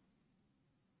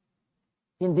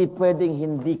 hindi pwedeng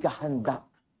hindi ka handa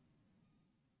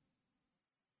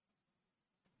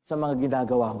sa mga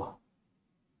ginagawa mo.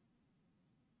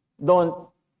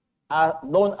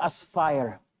 Don't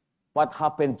aspire what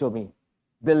happened to me.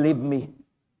 Believe me.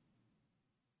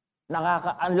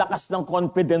 Ang lakas ng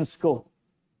confidence ko.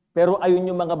 Pero ayun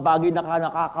yung mga bagay na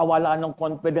nakakawala ng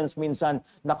confidence minsan.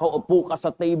 Nakaupo ka sa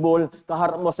table,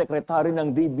 kaharap mo sekretary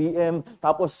ng DBM,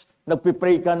 tapos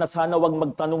nagpipray ka na sana wag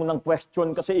magtanong ng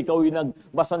question kasi ikaw yung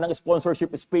nagbasa ng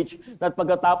sponsorship speech. At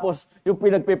pagkatapos, yung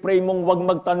pinagpipray mong wag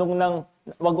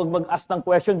mag-ask ng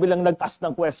question bilang nag-ask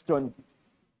ng question.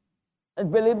 And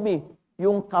believe me,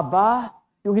 yung kaba,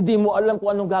 yung hindi mo alam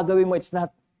kung anong gagawin mo, it's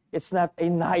not a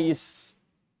nice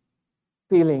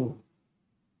feeling.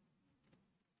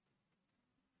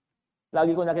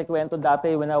 Lagi ko nakikwento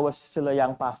dati when I was still a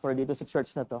young pastor dito sa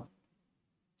church na to.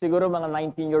 Siguro mga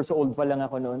 19 years old pa lang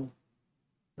ako noon.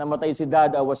 Namatay si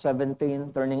Dad, I was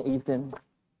 17, turning 18.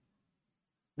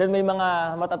 Then may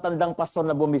mga matatandang pastor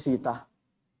na bumisita.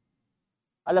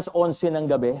 Alas 11 ng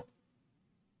gabi.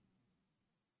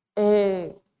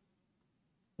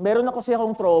 Meron na kasi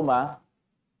akong trauma.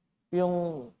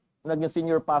 Yung naging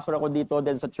senior pastor ako dito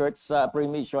din sa church, sa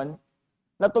pre-mission,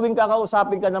 na tuwing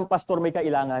kakausapin ka ng pastor may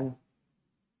kailangan.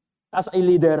 As a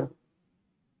leader.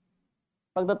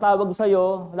 Pag natawag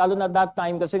sa'yo, lalo na that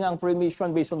time, kasi nga ang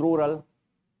pre-mission based on rural,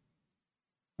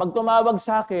 pag tumawag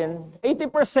sa akin,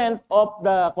 80% of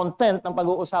the content ng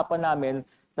pag-uusapan namin,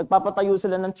 nagpapatayo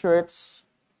sila ng church,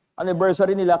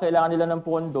 anniversary nila, kailangan nila ng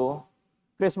pondo,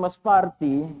 Christmas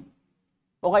party,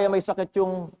 o kaya may sakit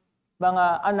yung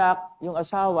mga anak, yung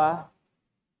asawa,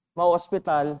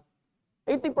 ma-hospital,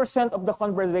 80% of the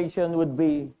conversation would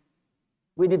be,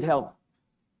 we need help.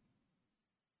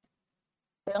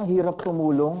 Kaya ang hirap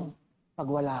tumulong pag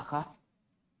wala ka.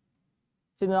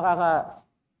 Sino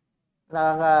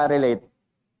nakaka-relate?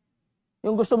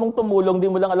 Yung gusto mong tumulong, di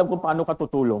mo lang alam kung paano ka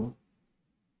tutulong.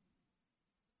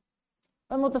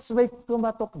 Ano, tas may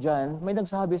kumatok dyan, may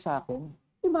nagsabi sa akin,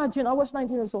 imagine, I was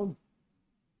 19 years old.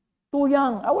 Too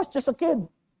young. I was just a kid.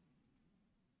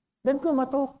 Then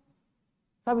kumatok.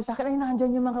 Sabi sa akin, ay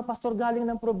nandyan yung mga pastor galing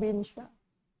ng probinsya.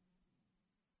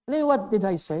 You know what did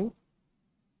I say?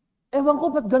 Ewan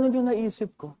ko ba't ganun yung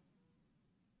naisip ko.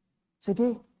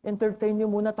 Sige, entertain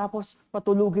nyo muna tapos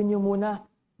patulugin nyo muna.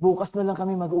 Bukas na lang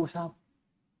kami mag-uusap.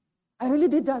 I really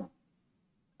did that.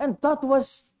 And that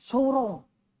was so wrong.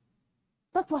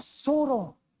 That was so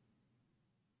wrong.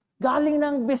 Galing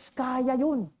ng Biskaya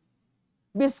yun.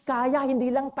 Biskaya, hindi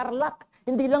lang Tarlac,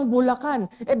 hindi lang Bulacan.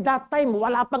 At that time,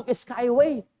 wala pang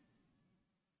Skyway.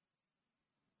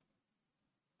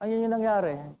 Ayun yung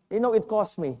nangyari. You know, it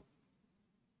cost me.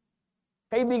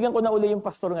 Kaibigan ko na uli yung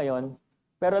pastor ngayon,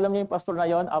 pero alam niyo yung pastor na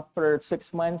yon, after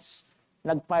 6 months,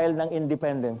 nag-file ng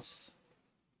independence.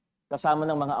 Kasama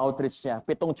ng mga outreach niya.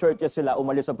 7 churches sila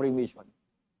umalis sa pre-mission.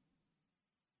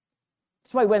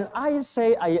 That's why when I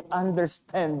say I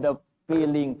understand the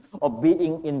feeling of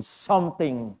being in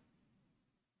something,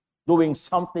 doing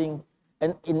something,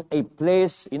 and in a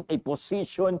place, in a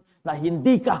position na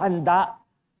hindi ka handa,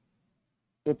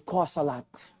 it costs a lot.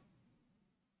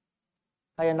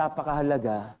 Kaya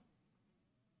napakahalaga,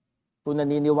 kung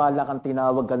naniniwala kang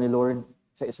tinawag ka ni Lord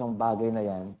sa isang bagay na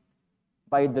yan,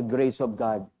 by the grace of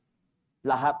God,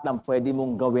 lahat ng pwede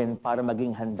mong gawin para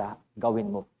maging handa,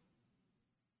 gawin mo.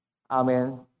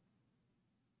 Amen?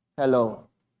 Hello?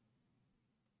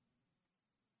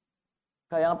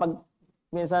 Kaya pag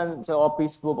minsan sa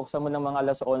office, bubuksan mo ng mga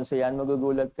alas 11 yan,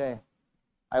 magugulat ka eh.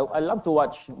 I love to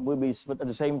watch movies, but at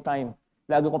the same time,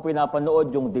 lagi kong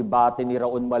pinapanood yung debate ni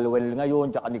Raul Maluel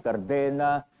ngayon, tsaka ni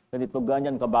Cardena, ganito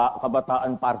ganyan,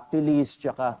 kabataan party list,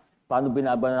 tsaka paano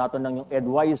binabanatan ng yung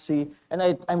NYC. And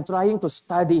I'm trying to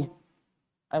study.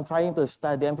 I'm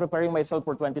preparing myself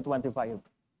for 2025.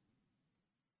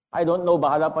 I don't know,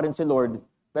 bahala pa rin si Lord.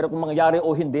 Pero kung mangyari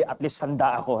o hindi, at least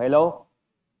handa ako. Hello?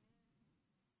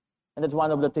 And that's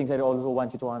one of the things I also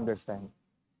want you to understand.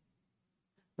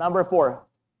 Number 4,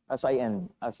 as I end,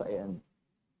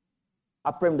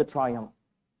 affirm the triumph.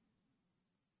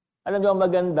 Alam niyo, ang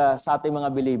maganda sa ating mga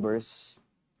believers,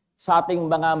 sa ating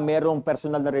mga merong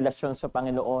personal na relasyon sa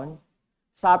Panginoon,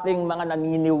 sa ating mga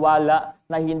naniniwala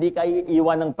na hindi ka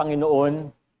iiwan ng Panginoon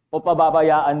o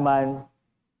pababayaan man,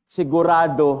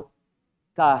 sigurado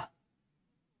ka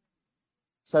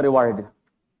sa reward.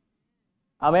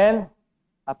 Amen?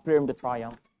 Affirm the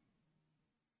triumph.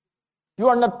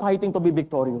 You are not fighting to be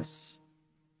victorious.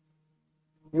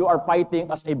 You are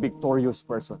fighting as a victorious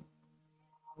person.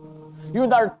 You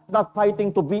are not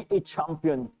fighting to be a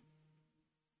champion.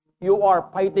 You are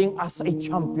fighting as a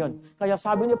champion. Kaya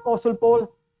sabi ni Apostle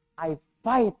Paul, I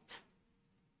fight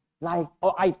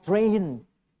I train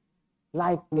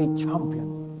like a champion.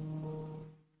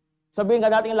 Sabihin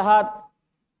ka natin lahat,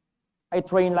 I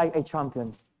train like a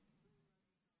champion.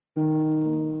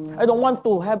 I don't want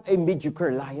to have a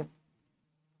mediocre life.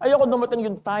 Ayoko dumating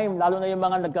yung time, lalo na yung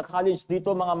mga nagka-college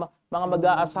dito, mga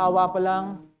mag-aasawa pa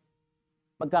lang,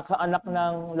 magkakaanak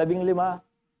ng 15.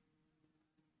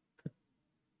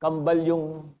 Kambal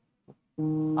yung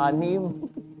 6.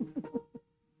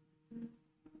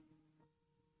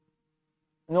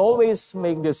 And always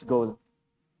make this goal.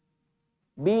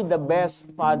 Be the best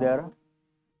father,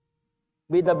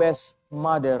 be the best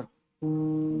mother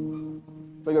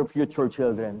to your future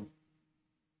children.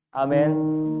 Amen?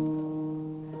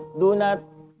 Do not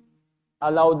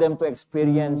allow them to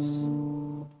experience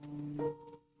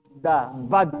the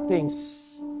bad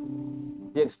things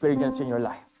they experience in your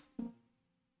life.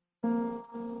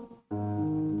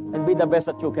 And be the best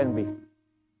that you can be.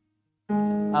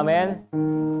 Amen?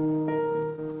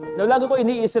 Now, lagi ko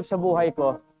iniisip sa buhay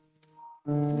ko,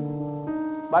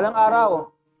 balang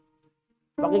araw,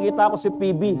 makikita ko si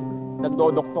PB,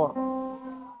 nagdodoktor.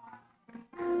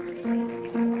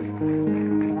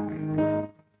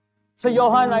 Sa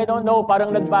Johan, I don't know, parang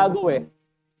nagbago eh.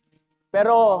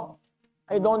 Pero,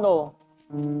 I don't know.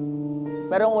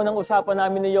 Pero ang unang usapan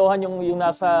namin ni Johan, yung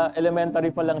nasa elementary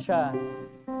pa lang siya,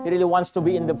 he really wants to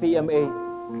be in the PMA.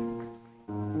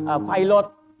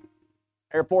 Pilot,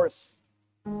 Air Force.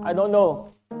 I don't know.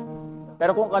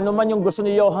 Pero kung ano man yung gusto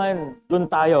ni Johan, dun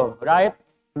tayo, right?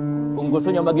 Kung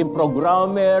gusto niya maging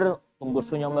programmer, kung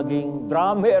gusto niya maging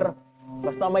drummer,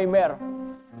 basta may mer.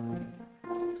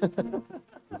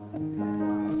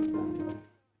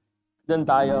 Dun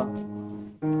tayo.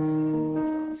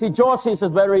 Si Josie is a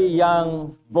very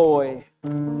young boy.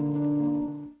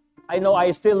 I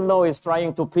still know he's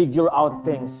trying to figure out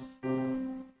things.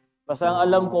 Basta ang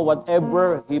alam ko,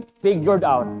 whatever he figured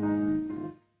out,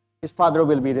 his father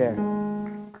will be there.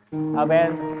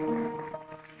 Amen?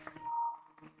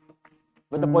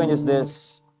 But the point is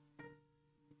this,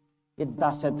 it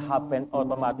doesn't happen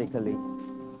automatically.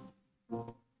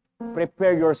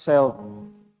 Prepare yourself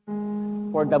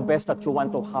for the best that you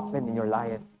want to happen in your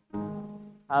life.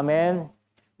 Amen?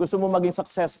 Gusto mo maging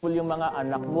successful yung mga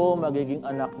anak mo, magiging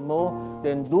anak mo,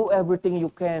 then do everything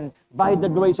you can by the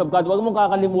grace of God. Huwag mong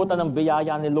kakalimutan ng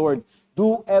biyaya ni Lord.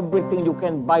 Do everything you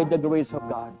can by the grace of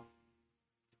God.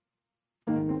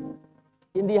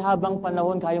 Hindi habang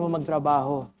panahon kaya mo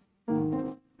magtrabaho.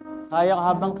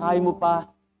 Habang kaya mo pa,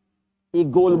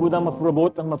 i-goal mo na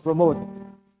ma-promote.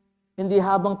 Hindi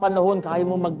habang panahon kaya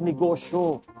mo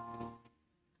magnegosyo.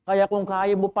 Kaya kung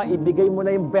kaya mo pa, ibigay mo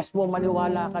na yung best mo,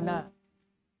 maniwala ka na.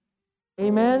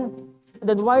 Amen? And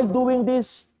then while doing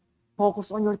this,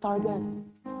 focus on your target.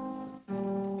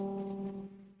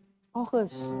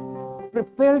 Focus.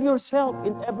 Prepare yourself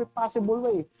in every possible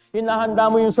way.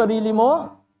 Hinahanda mo yung sarili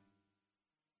mo,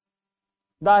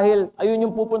 dahil ayun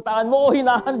yung pupuntahan mo, o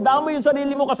hinahanda mo yung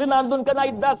sarili mo kasi nandun ka na,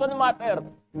 it doesn't matter.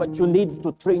 But you need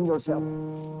to train yourself.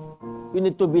 You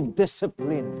need to be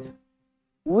disciplined.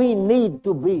 We need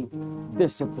to be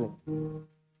disciplined.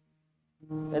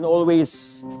 And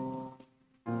always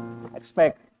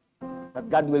expect that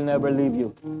God will never leave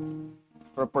you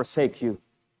or forsake you.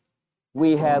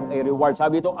 we have a reward.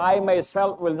 Sabi ito, I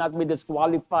myself will not be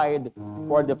disqualified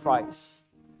for the prize.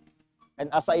 And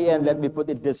as I end, let me put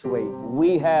it this way.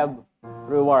 We have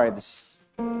rewards.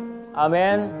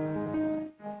 Amen?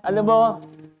 Alam mo,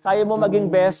 kaya mo maging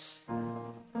best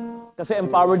kasi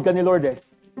empowered ka ni Lord eh.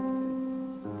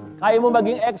 Kaya mo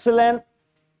maging excellent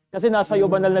kasi nasa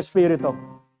iyo banal na Espiritu.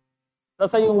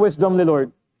 Nasa iyo yung wisdom ni Lord.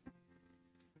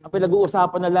 Ang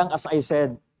pinag-uusapan na lang, as I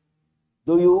said,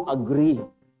 do you agree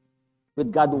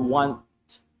with God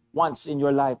wants in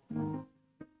your life?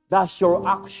 Does your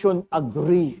action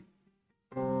agree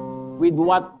with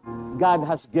what God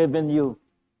has given you?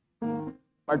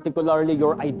 Particularly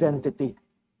your identity.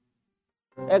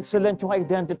 Excellent yung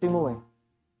identity mo eh.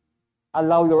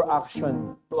 Allow your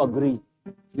action to agree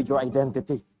with your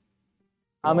identity.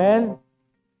 Amen?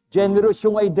 Generous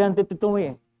yung identity to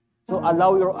me. So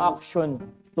allow your action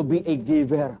to be a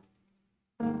giver.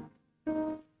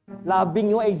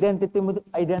 Labing yung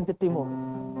identity mo.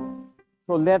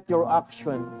 So let your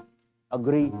action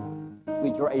agree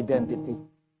with your identity.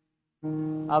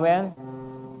 Amen?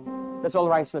 Let's all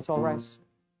rise. Let's all rise.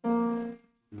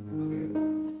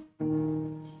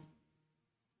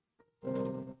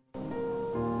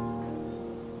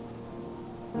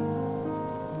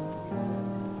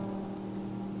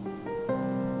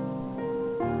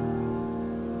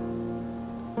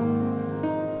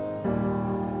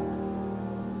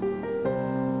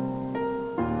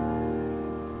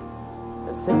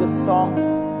 Let's sing this song.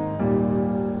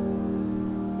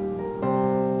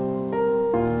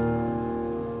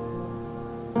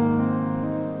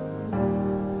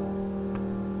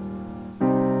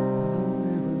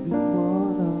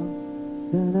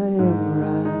 Than I am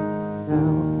right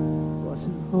now.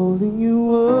 Wasn't holding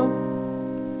you up,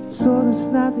 so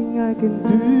there's nothing I can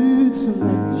do to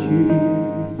let you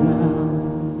down.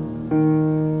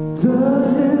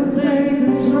 Doesn't take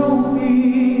control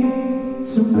me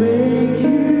to make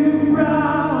you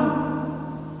proud.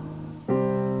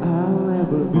 I'll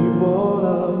never be more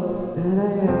loved than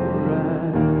I am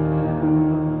right now.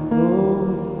 Oh.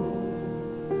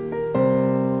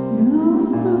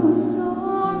 Going through a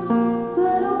storm,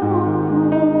 but I won't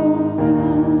go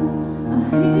down. I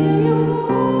hear your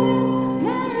voice,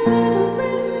 heard in the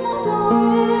rhythm of the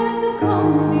wind to call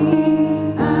me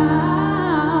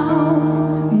out.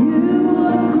 You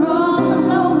would cross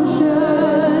an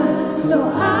ocean, so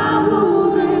I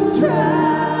wouldn't drown.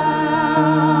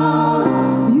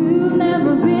 You've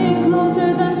never been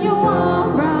closer than you are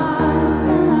right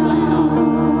now.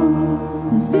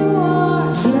 'Cause you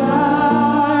are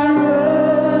Jireh,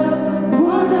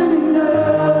 more than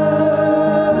enough.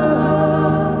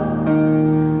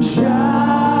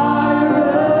 Jireh,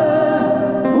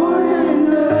 more than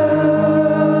enough.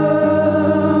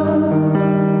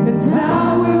 And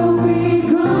I will be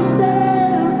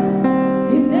content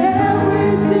in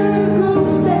every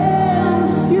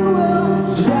circumstance. You are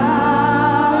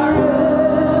Jireh,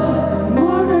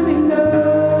 more than enough.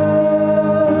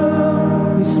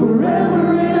 He's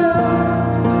forever enough,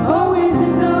 always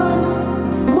enough,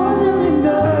 more than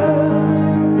enough.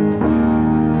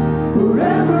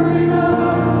 Forever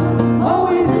enough,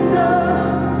 always enough,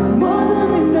 more than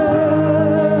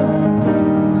enough.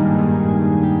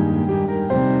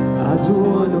 I don't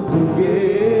wanna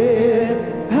forget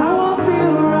how I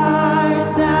feel right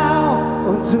now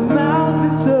on the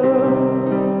mountaintop.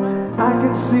 I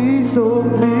can see so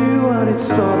clear what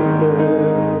it's all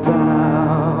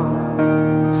about.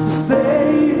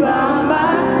 Stay by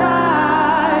my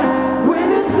side when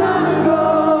the sun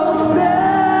goes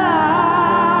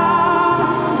down.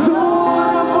 Don't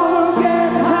wanna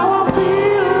forget how I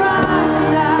feel right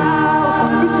now.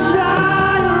 But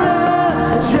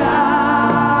Jireh,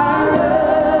 Jireh,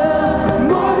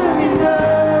 more than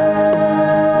enough.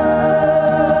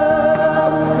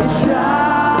 And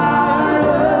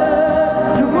Jireh,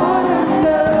 you're more than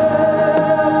enough.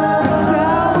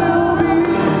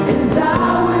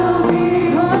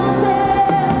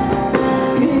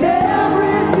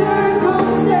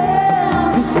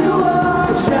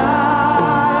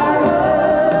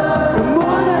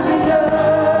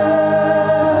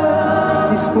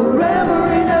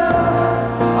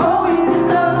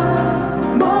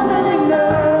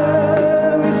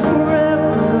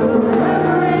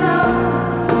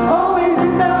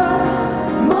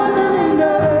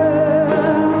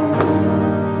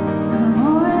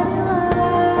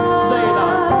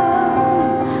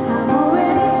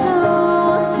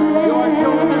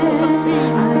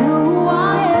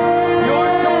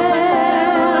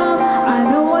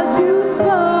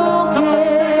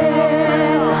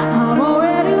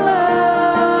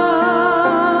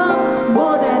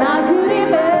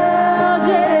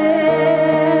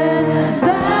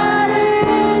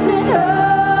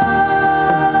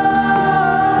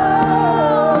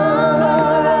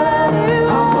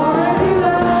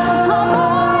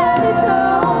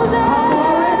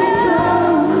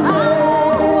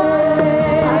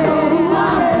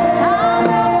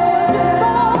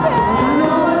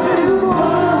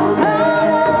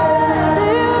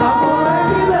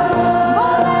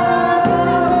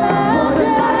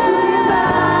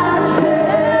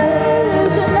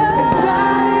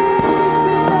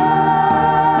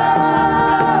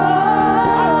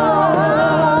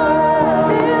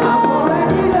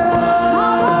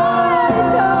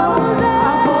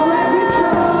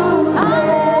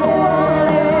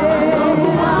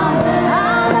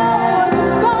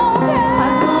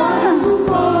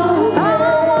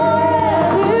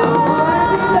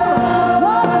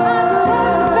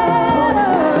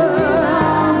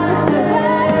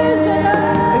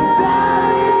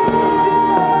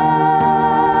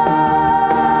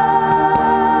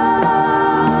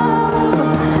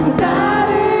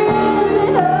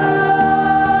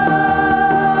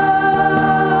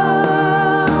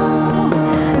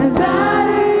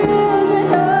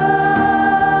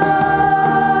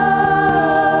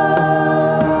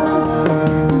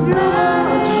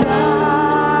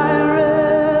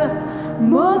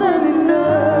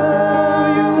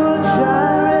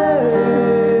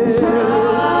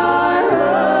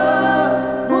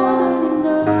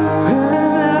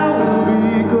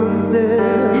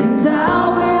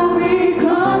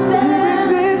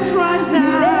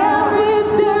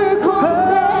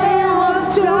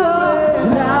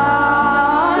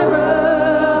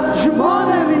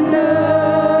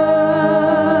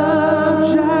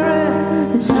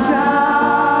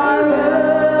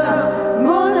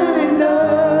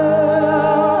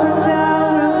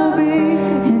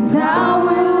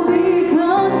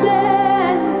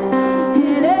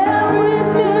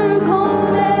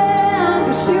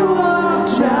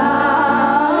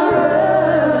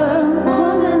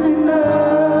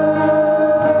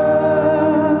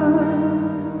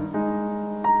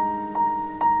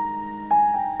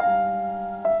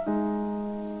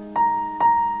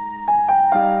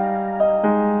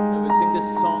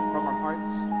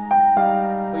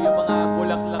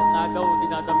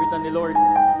 ni Lord.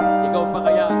 Ikaw pa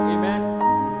kaya? Amen?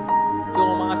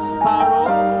 Yung mga sparrow,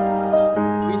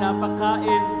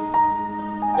 pinapakain,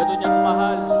 gano'n niya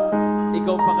kamahal.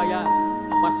 Ikaw pa kaya?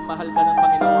 Mas mahal ka ng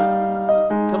Panginoon.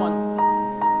 Come on.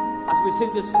 As we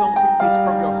sing this song, sing this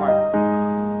from your heart.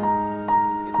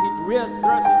 If He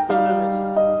dresses the lilies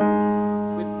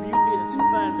with beauty and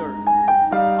splendor,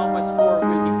 how much more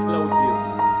will He clothe you?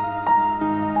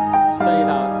 Say it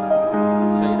out.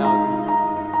 Say it out.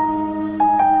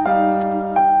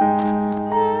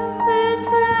 If it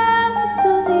dresses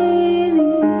the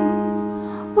lilies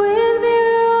with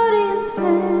beauty and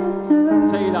splendor,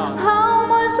 Say it out. how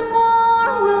much more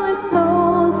will it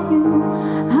clothe you?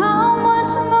 How much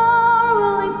more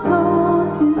will it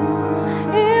clothe you?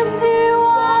 If He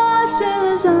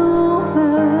watches over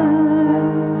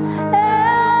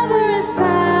every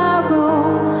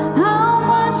sparrow, how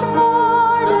much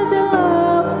more does He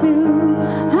love you?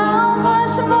 How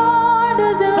much more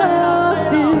does He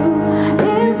love you?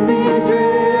 If He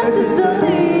dresses the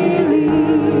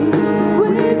lilies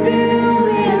with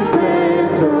beauty and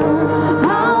splendor,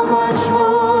 how much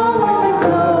more will He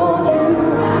clothe you?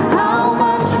 How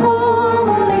much more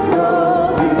will He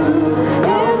clothe you?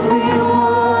 If He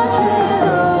watches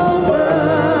over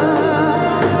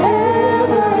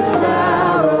every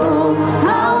sparrow,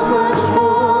 how much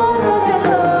more does He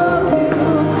love you?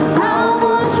 How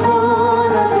much more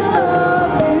does He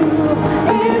love you?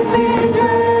 If He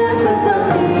dresses the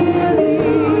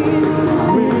lilies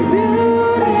with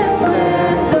beauty and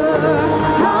splendor,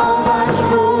 how much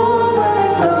more will He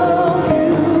clothe you?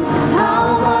 How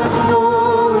much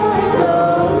more will He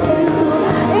clothe you?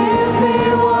 If He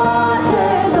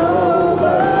watches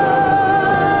over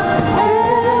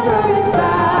every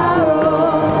sparrow,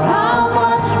 how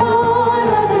much more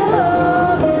does He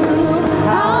love you?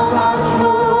 How much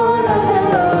more does He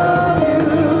love you?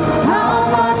 How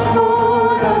much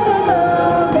more does He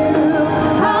love you?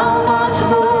 How much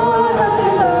more does He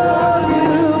love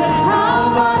you? How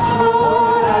much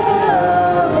more does He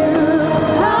love you?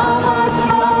 How much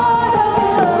more does He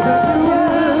love you?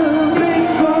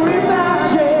 Think or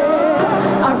imagine,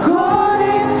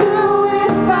 according to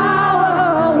His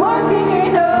power working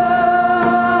in us.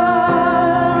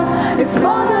 It's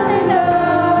more than enough.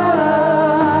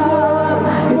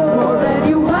 It's more than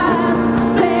you ask,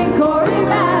 think, or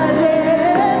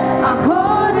imagine.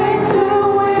 According to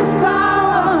His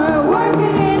power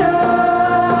working in us.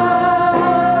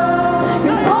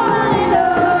 It's more than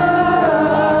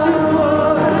enough. It's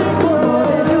more It's more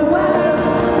than you ask,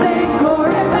 think, or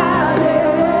imagine.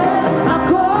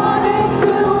 according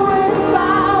to His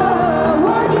power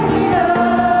working in us.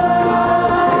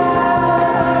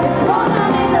 It's more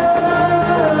than enough.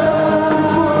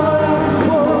 It's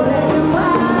more than you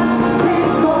ask,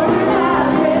 think, or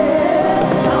imagine.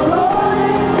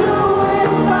 According to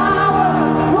His power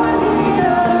working in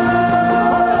us.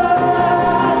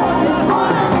 It's more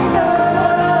than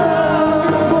enough.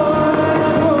 It's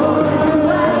more than you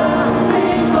ask,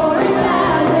 think, or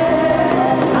imagine.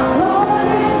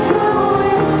 According to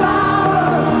His power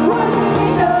working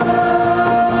in us.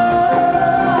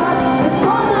 It's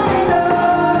more than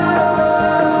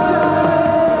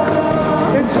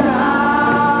And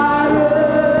Jireh,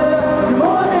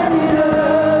 more than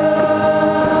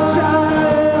enough.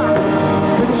 Jireh,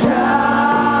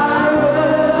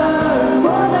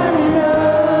 more than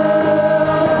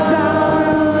enough.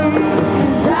 Jireh,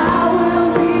 And I will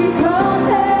be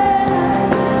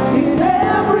content. in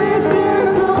every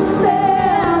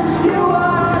circumstance, you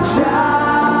are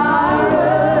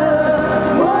Jireh,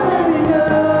 more than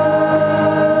enough.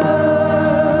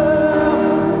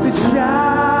 The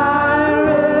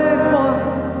Jireh,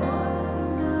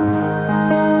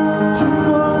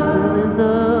 more than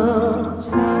enough.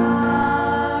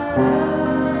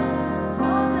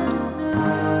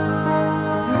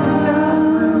 I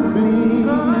will be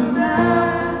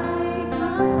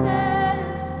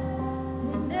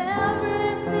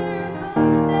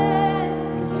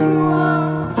you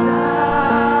are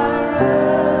Jireh,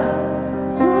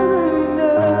 more than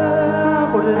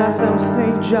enough. For the last time,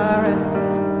 sing Jireh,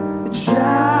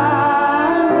 Jireh.